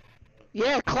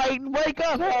 Yeah, Clayton, wake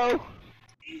up, ho!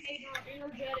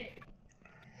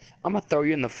 I'm gonna throw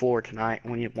you in the floor tonight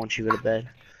once you go to bed.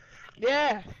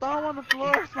 Yeah, throw him on the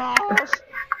floor, Smalls.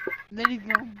 And then he's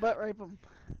gonna butt rape him.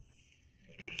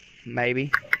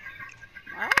 Maybe.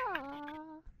 Ah.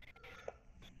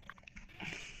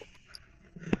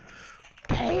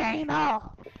 ain't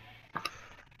all.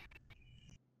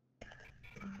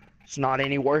 It's not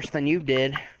any worse than you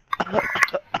did.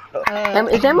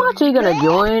 Is MIT gonna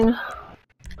join?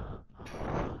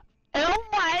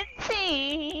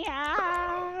 MIT.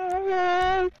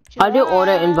 I do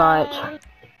order invite.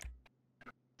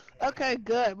 Okay,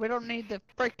 good. We don't need the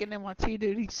freaking MIT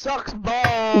dude. He sucks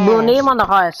balls. We'll need him on the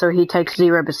highest so he takes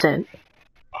 0%.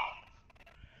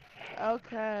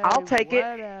 Okay. I'll take it.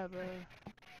 Whatever.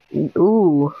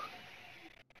 Ooh.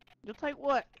 You'll take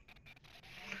what?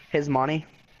 His money.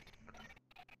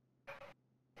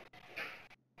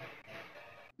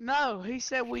 No, he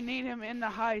said we need him in the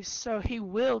heist, so he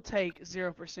will take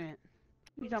 0%. What are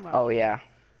you talking about? Oh yeah.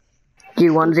 Do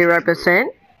you want 0%?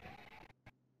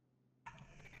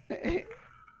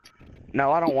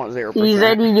 No, I don't want 0%. He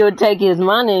said you would take his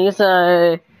money,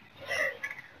 so...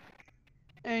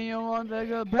 And you want to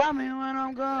go about me when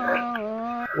I'm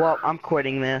gone. Well, I'm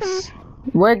quitting this.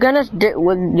 You're gonna get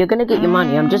your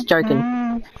money, I'm just joking.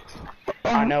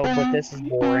 I know, but this is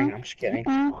boring. I'm just kidding.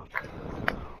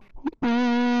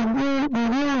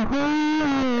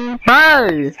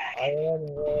 Bro!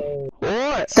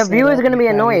 What? The viewer's gonna be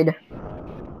annoyed.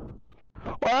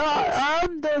 Well,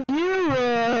 I'm the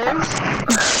viewers.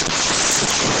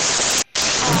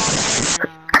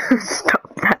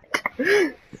 Stop that.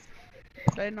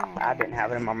 Say no. I didn't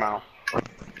have it in my mouth.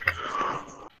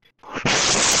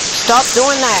 Stop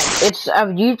doing that. It's a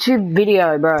YouTube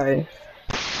video, bro.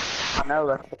 I know,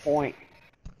 that's the point.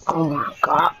 Oh my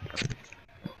god.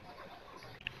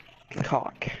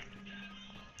 Cock.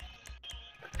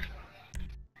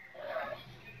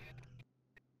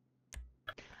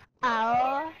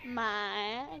 Oh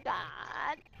my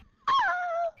god. Oh,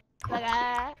 look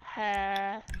at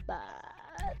her butt.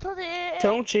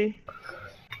 Don't you?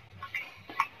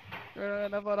 You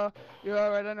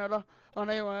already know.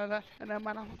 Only one, and I'm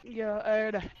on your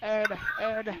erda.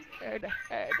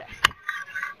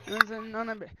 Listen on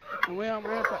a bit. We on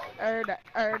real for erda.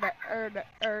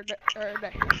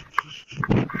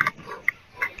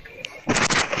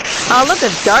 Oh, look,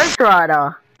 it's Ghost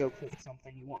Rider. Go cook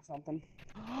something. You want something?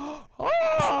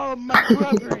 Oh, my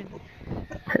brother.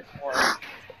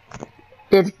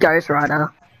 It's Ghost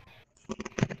Rider.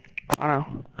 I know.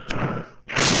 My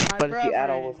But if you add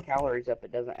all brother. those calories up,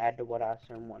 it doesn't add to what I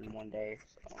assume one day.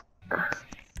 So.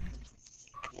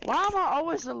 Why am I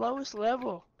always the lowest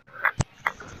level?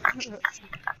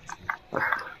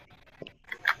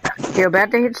 You're about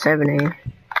to hit 70.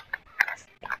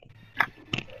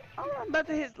 I'm about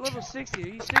to hit level 60. Are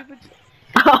you stupid?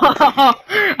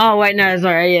 Oh, wait, no,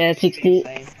 sorry, yeah, 60.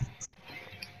 Same.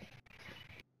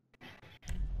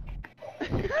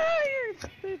 You're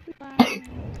stupid.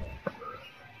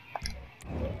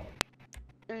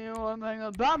 And you know one thing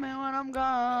about me when I'm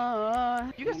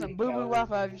gone. You got some boo-boo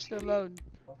Wi-Fi if you're still loading.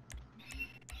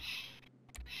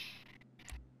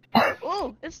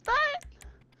 Oh, it's done!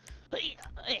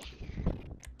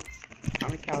 How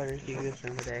many calories do you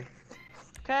consume a day?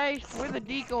 Okay, we're the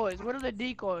decoys. What are the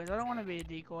decoys? I don't want to be a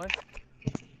decoy.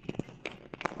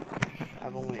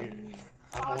 I've only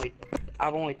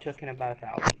taken about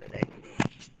 1,000 a day.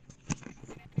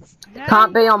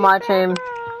 Can't be on my team.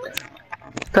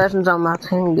 Person's on my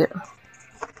team, yeah.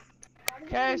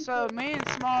 Okay, so me and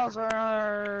Smalls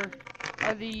are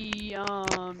the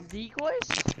decoys.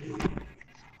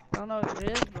 I don't know what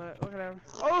it is, but whatever.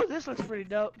 Oh, this looks pretty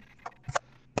dope.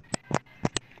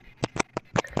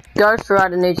 Ghost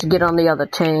Rider needs to get on the other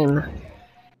team.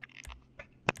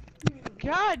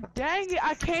 God dang it!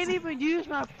 I can't even use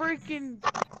my freaking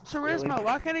Turismo. Really?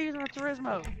 Why can't I use my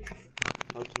Turismo?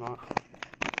 No, it's not.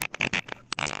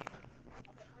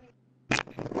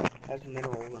 It has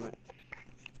minerals in it.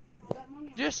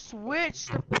 Just switch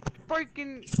the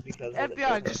freaking Because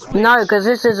FBI. Just switch. No, because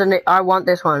this isn't it. I want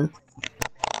this one.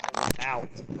 Out.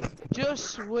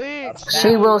 Just switch. She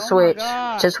dude. will Oh my switch.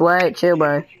 God. Just wait, chill,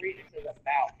 bro. Treat it as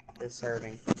about this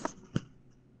serving.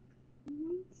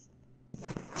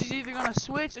 She's either gonna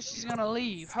switch or she's gonna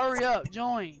leave. Hurry up,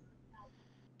 join.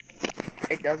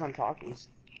 It does on talkies.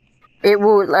 It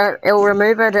will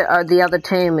remove her to the other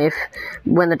team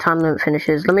when the time limit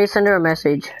finishes. Let me send her a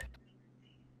message.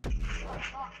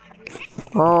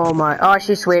 Oh my! Oh,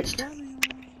 she switched.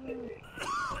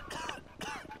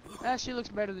 Ah, she looks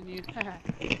better than you.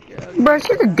 Bro,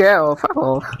 she's a girl. Fuck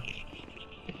off.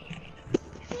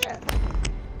 Yeah.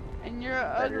 And you're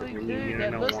an ugly than you, you dude don't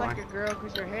that know looks why. like a girl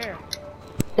because your hair.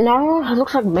 No, it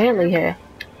looks like manly hair.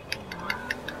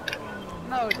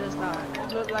 No, it does not. You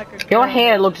look like a girl. Your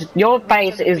hair looks. Your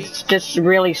face is just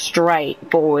really straight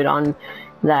forward on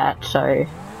that. So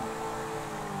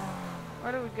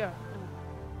Where do we go?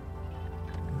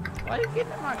 Why are you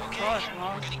getting in my car,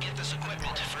 Smalls?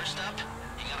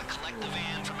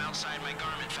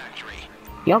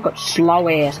 Y'all got slow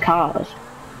ass cars.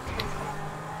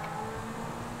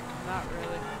 Not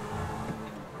really.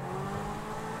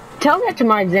 Tell that to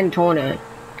my Zentorno.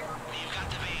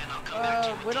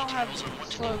 We don't have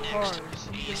slow cars.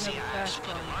 You just have a fast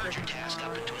car.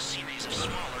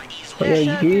 But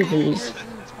they're using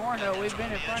Torno, we've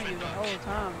been in front of you the whole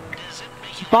time.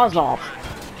 buzz off.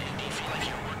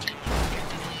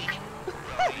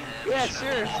 Yeah,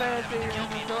 sure. Say it to you in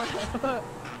the Torno.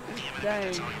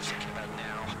 Dang.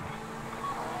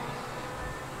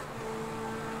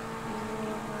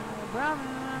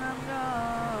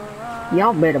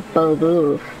 Y'all better buzz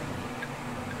off.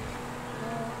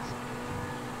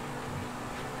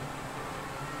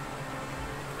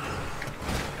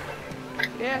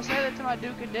 Yeah, say that to my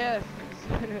Duke of Death.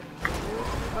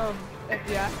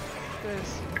 FBI,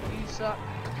 because you suck.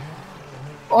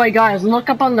 Oi guys, look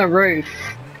up on the roof.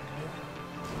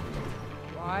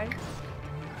 Why?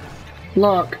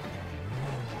 Look.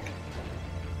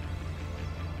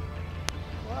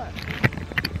 What?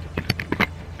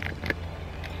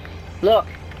 Look.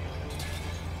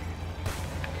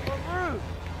 What roof?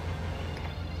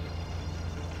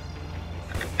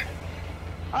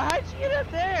 Oh, how'd you get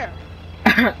up there?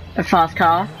 A fast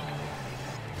car.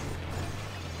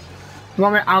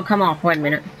 1 minute, I'll come off, wait a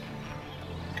minute.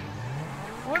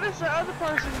 What does the other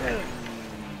person do?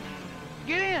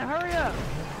 Get in, hurry up.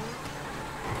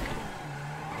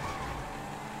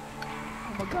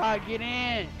 Oh my god, get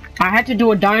in. I had to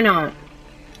do a donut.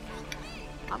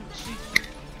 I'm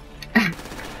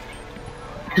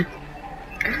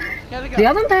Gotta go. The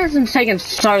other person's taking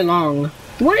so long.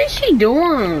 What is she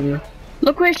doing?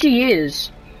 Look where she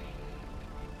is.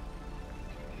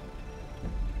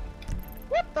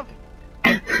 What the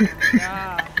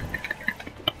God.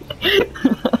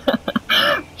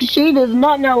 She does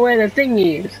not know where the thing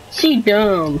is. She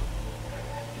dumb.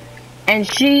 And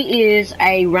she is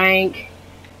a rank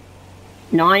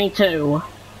 92.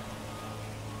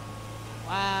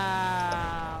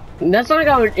 Wow. That's what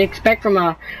I would expect from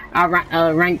a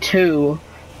rank 2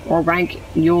 or rank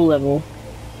your level.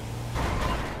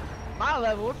 My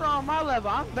level? What's wrong with my level?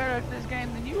 I'm better at this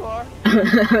game than you are.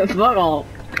 Fuck off.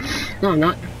 No, I'm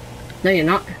not. No, you're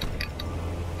not.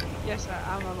 Yes,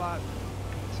 I'm a lot.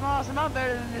 Smalls, am I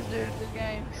better than this dude at this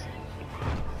game?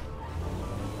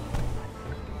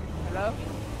 Hello?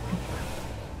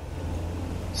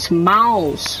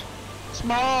 Smalls.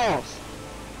 Smalls!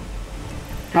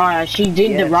 Alright, she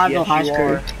did the rival yes, high you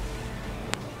school. are.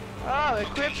 Oh,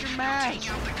 equip your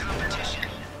mask.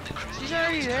 She's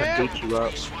already I there? beat you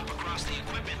up.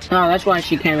 Oh, that's why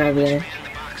she came over there.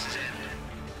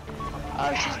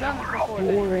 Oh, she's done it before.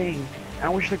 Boring. I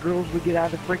wish the girls would get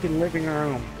out of the freaking living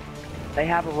room. They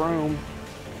have a room.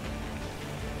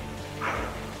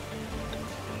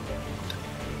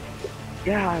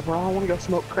 Yeah, bro, I want to go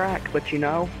smoke crack, but you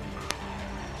know.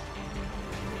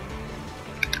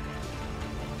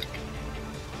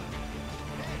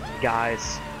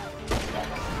 Guys,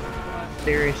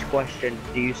 serious question,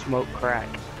 do you smoke crack?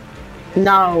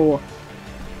 No.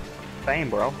 Same,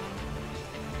 bro.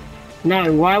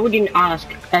 No, why would you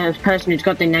ask a person who's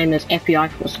got their name as FBI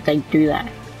force if they do that?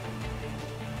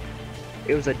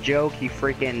 It was a joke, you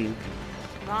freaking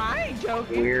No, I ain't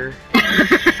joking. weird.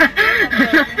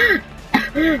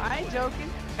 I ain't joking.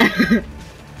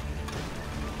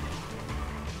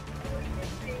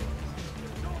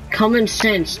 Common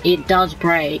sense, it does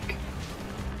break.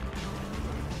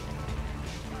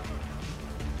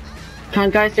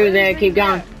 Can't go through there, keep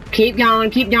going. Keep going,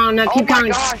 no, keep Oh my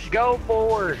going. gosh, go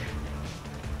forward.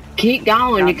 Keep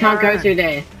going, you can't go through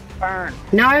there. Burn.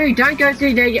 No, don't go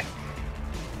through there,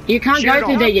 you can't Shoot go through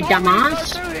him. there, you Go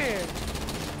dumbass. through here.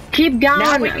 Keep going.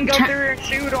 Now we can go through here and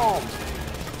shoot them.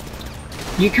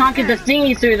 You can't get the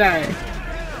thingy through there.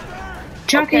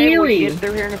 Chuck a Okay, we'll Yui. get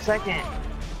through here in a second.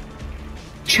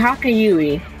 Chuck a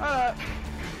Yui. Hold up.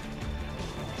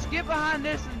 Skip behind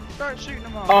this and start shooting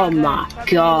them all. Oh Okay, my stop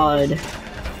god.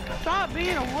 Stop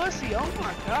being a wussy. Oh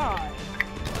my god.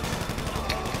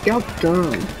 You're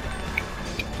dumb.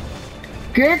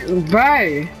 Good,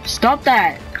 bro. Stop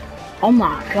that. Oh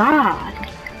my god.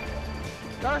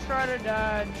 Ghost Rider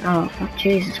died. Oh, fuck,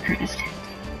 Jesus Christ.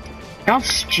 Y'all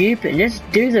stupid. Just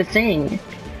do the thing.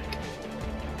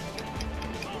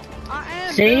 I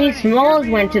am See, better than Smalls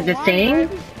you, went to the White thing.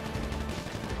 Lady.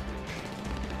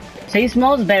 See,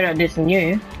 Small's better at this than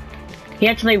you. He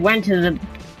actually went to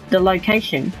the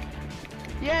location.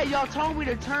 Yeah, y'all told me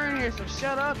to turn here, so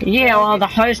shut up. Yeah, well, the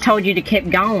host told you to keep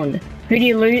going. Who do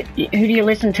you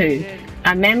listen to? Did.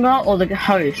 A member or the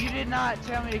host? You did not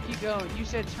tell me to keep going. You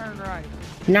said turn right.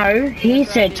 No, he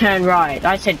said turn right.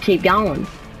 I said keep going.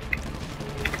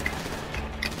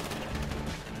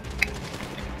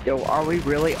 Yo, are we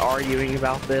really arguing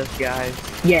about this, guys?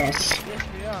 Yes. Yes,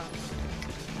 we are.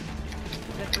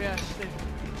 Yes, we are.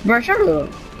 Bro, shut up.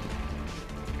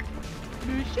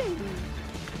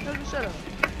 No, shut up.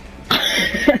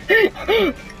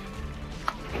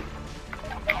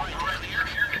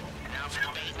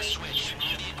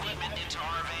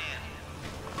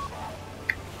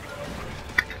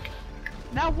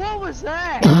 Now what was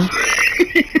that?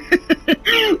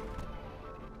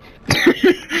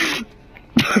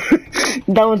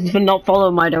 That was for not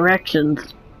following my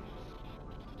directions.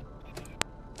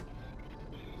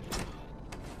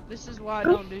 This is why I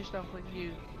don't do stuff with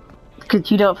you. Cause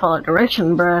you don't follow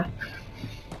directions, bruh.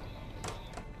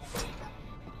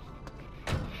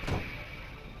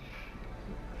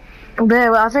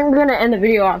 There, I think we're gonna end the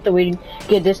video after we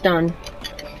get this done.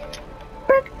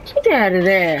 Bruh, get out of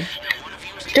there.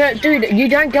 Dude, you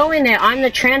don't go in there. I'm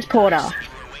the transporter.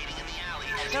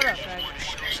 Shut up,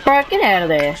 faggot. Bro, get out of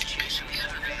there.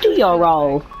 Do your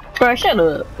role. Bro, shut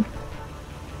up.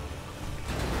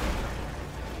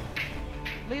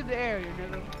 Leave the area,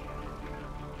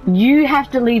 nigga. You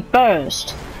have to leave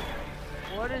first.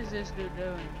 What is this dude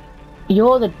doing?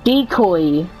 You're the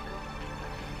decoy.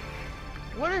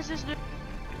 What is this dude?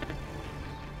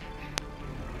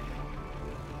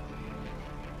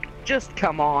 Just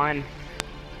come on.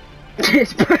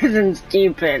 This person's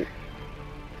stupid.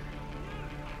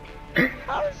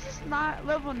 How is this not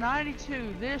level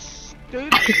 92? This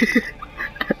stupid.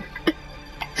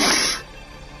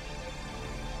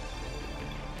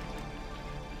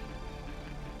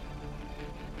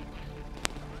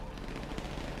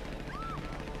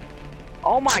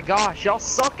 Oh my gosh, y'all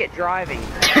suck at driving.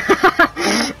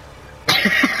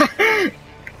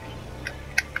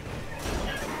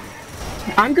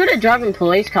 I'm good at driving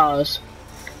police cars.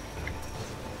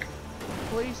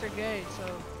 Police are gay,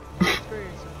 so screw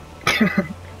yourself.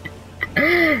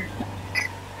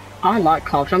 I like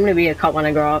cops. I'm gonna be a cop when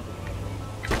I grow up.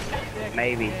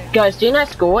 Maybe. Guys, do you know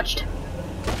Scorched?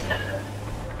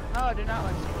 No, I do not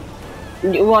like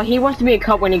sports. Well, he wants to be a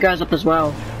cop when he grows up as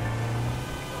well.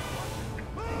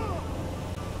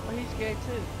 But he's gay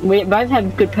too. We both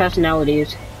have good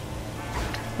personalities.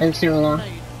 And similar. No,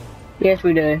 you- Yes,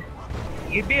 we do.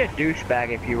 You'd be a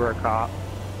douchebag if you were a cop.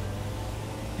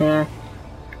 Yeah.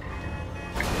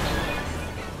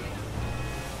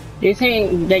 Do you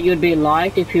think that you'd be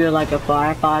liked if you were like a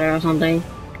firefighter or something?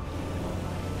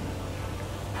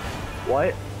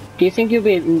 What? Do you think you'd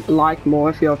be liked more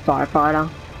if you're a firefighter?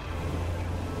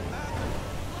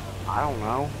 I don't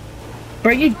know.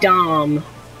 Bro, you dumb.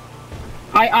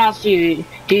 I asked you,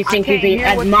 do you think you'd can't be hear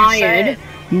what you admired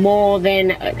said. more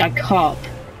than a cop?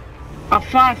 A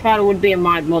firefighter would be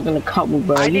admired more than a cop,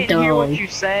 bro. I You didn't dumb. hear what you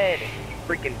said,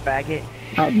 freaking faggot.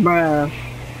 Bruh.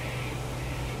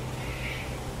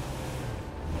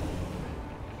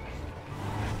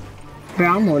 Bro,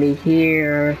 I'm already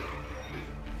here.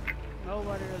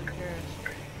 Nobody really cares.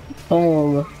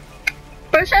 Boom.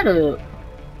 Bro, shut up.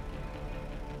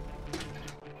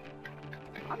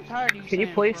 I'm tired of you Can you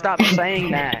saying please bro. stop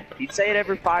saying that? You say it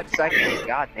every 5 seconds.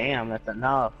 God damn, that's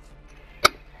enough. I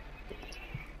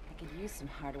could use some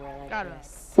hardware like Got it.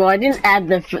 this. Well, I didn't add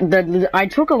the I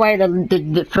took away the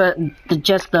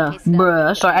just the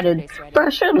bruh, so I added bruh,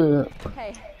 shut up.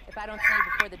 Hey, if I don't see you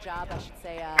before the job, I should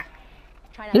say,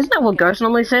 try not Isn't to that what forget. Ghost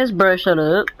normally says? Bruh, shut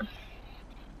up.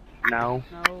 No.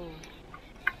 No.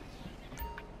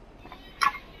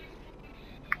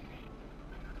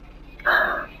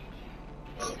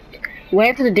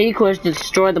 Wait for the decoys to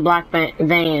destroy the black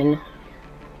van.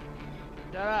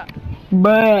 Shut up.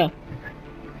 Bruh.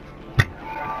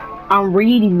 I'm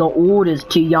reading the orders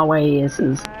to your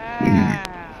asses.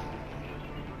 Ah.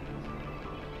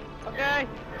 Okay.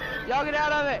 Y'all get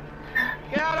out of it.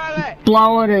 Get out of it.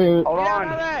 Blow it up. Hold Get out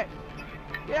on. of it.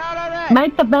 Get out of it.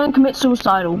 Make the van commit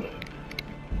suicidal.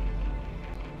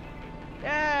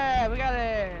 Yeah, we got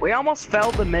it. We almost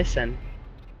failed the mission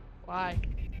Why?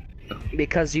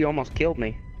 because you almost killed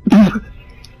me.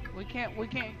 We can't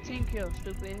team kill,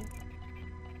 stupid.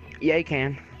 Yeah, you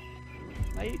can.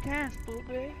 No, you can,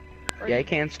 stupid. Or Yeah, you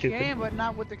can, stupid. can, but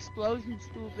not with explosions,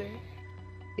 stupid.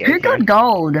 Yeah, Who you got can.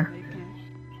 gold? No, you can't.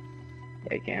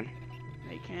 Yeah, you can.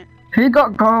 No, you can't. Who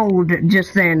got gold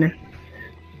just then?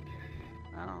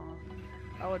 I don't know.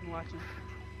 I wasn't watching.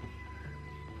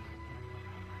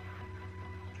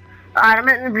 Alright, I'm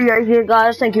ending the video here,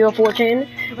 guys. Thank you all for watching.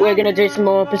 We're gonna do some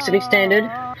more Pacific Standard,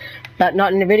 but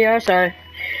not in the video, so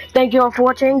thank you all for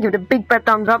watching. Give it a big fat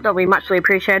thumbs up, that'll be muchly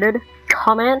appreciated.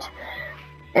 comment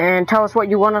and tell us what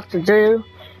you want us to do.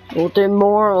 We'll do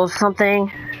more or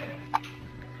something.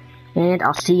 And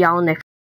I'll see y'all next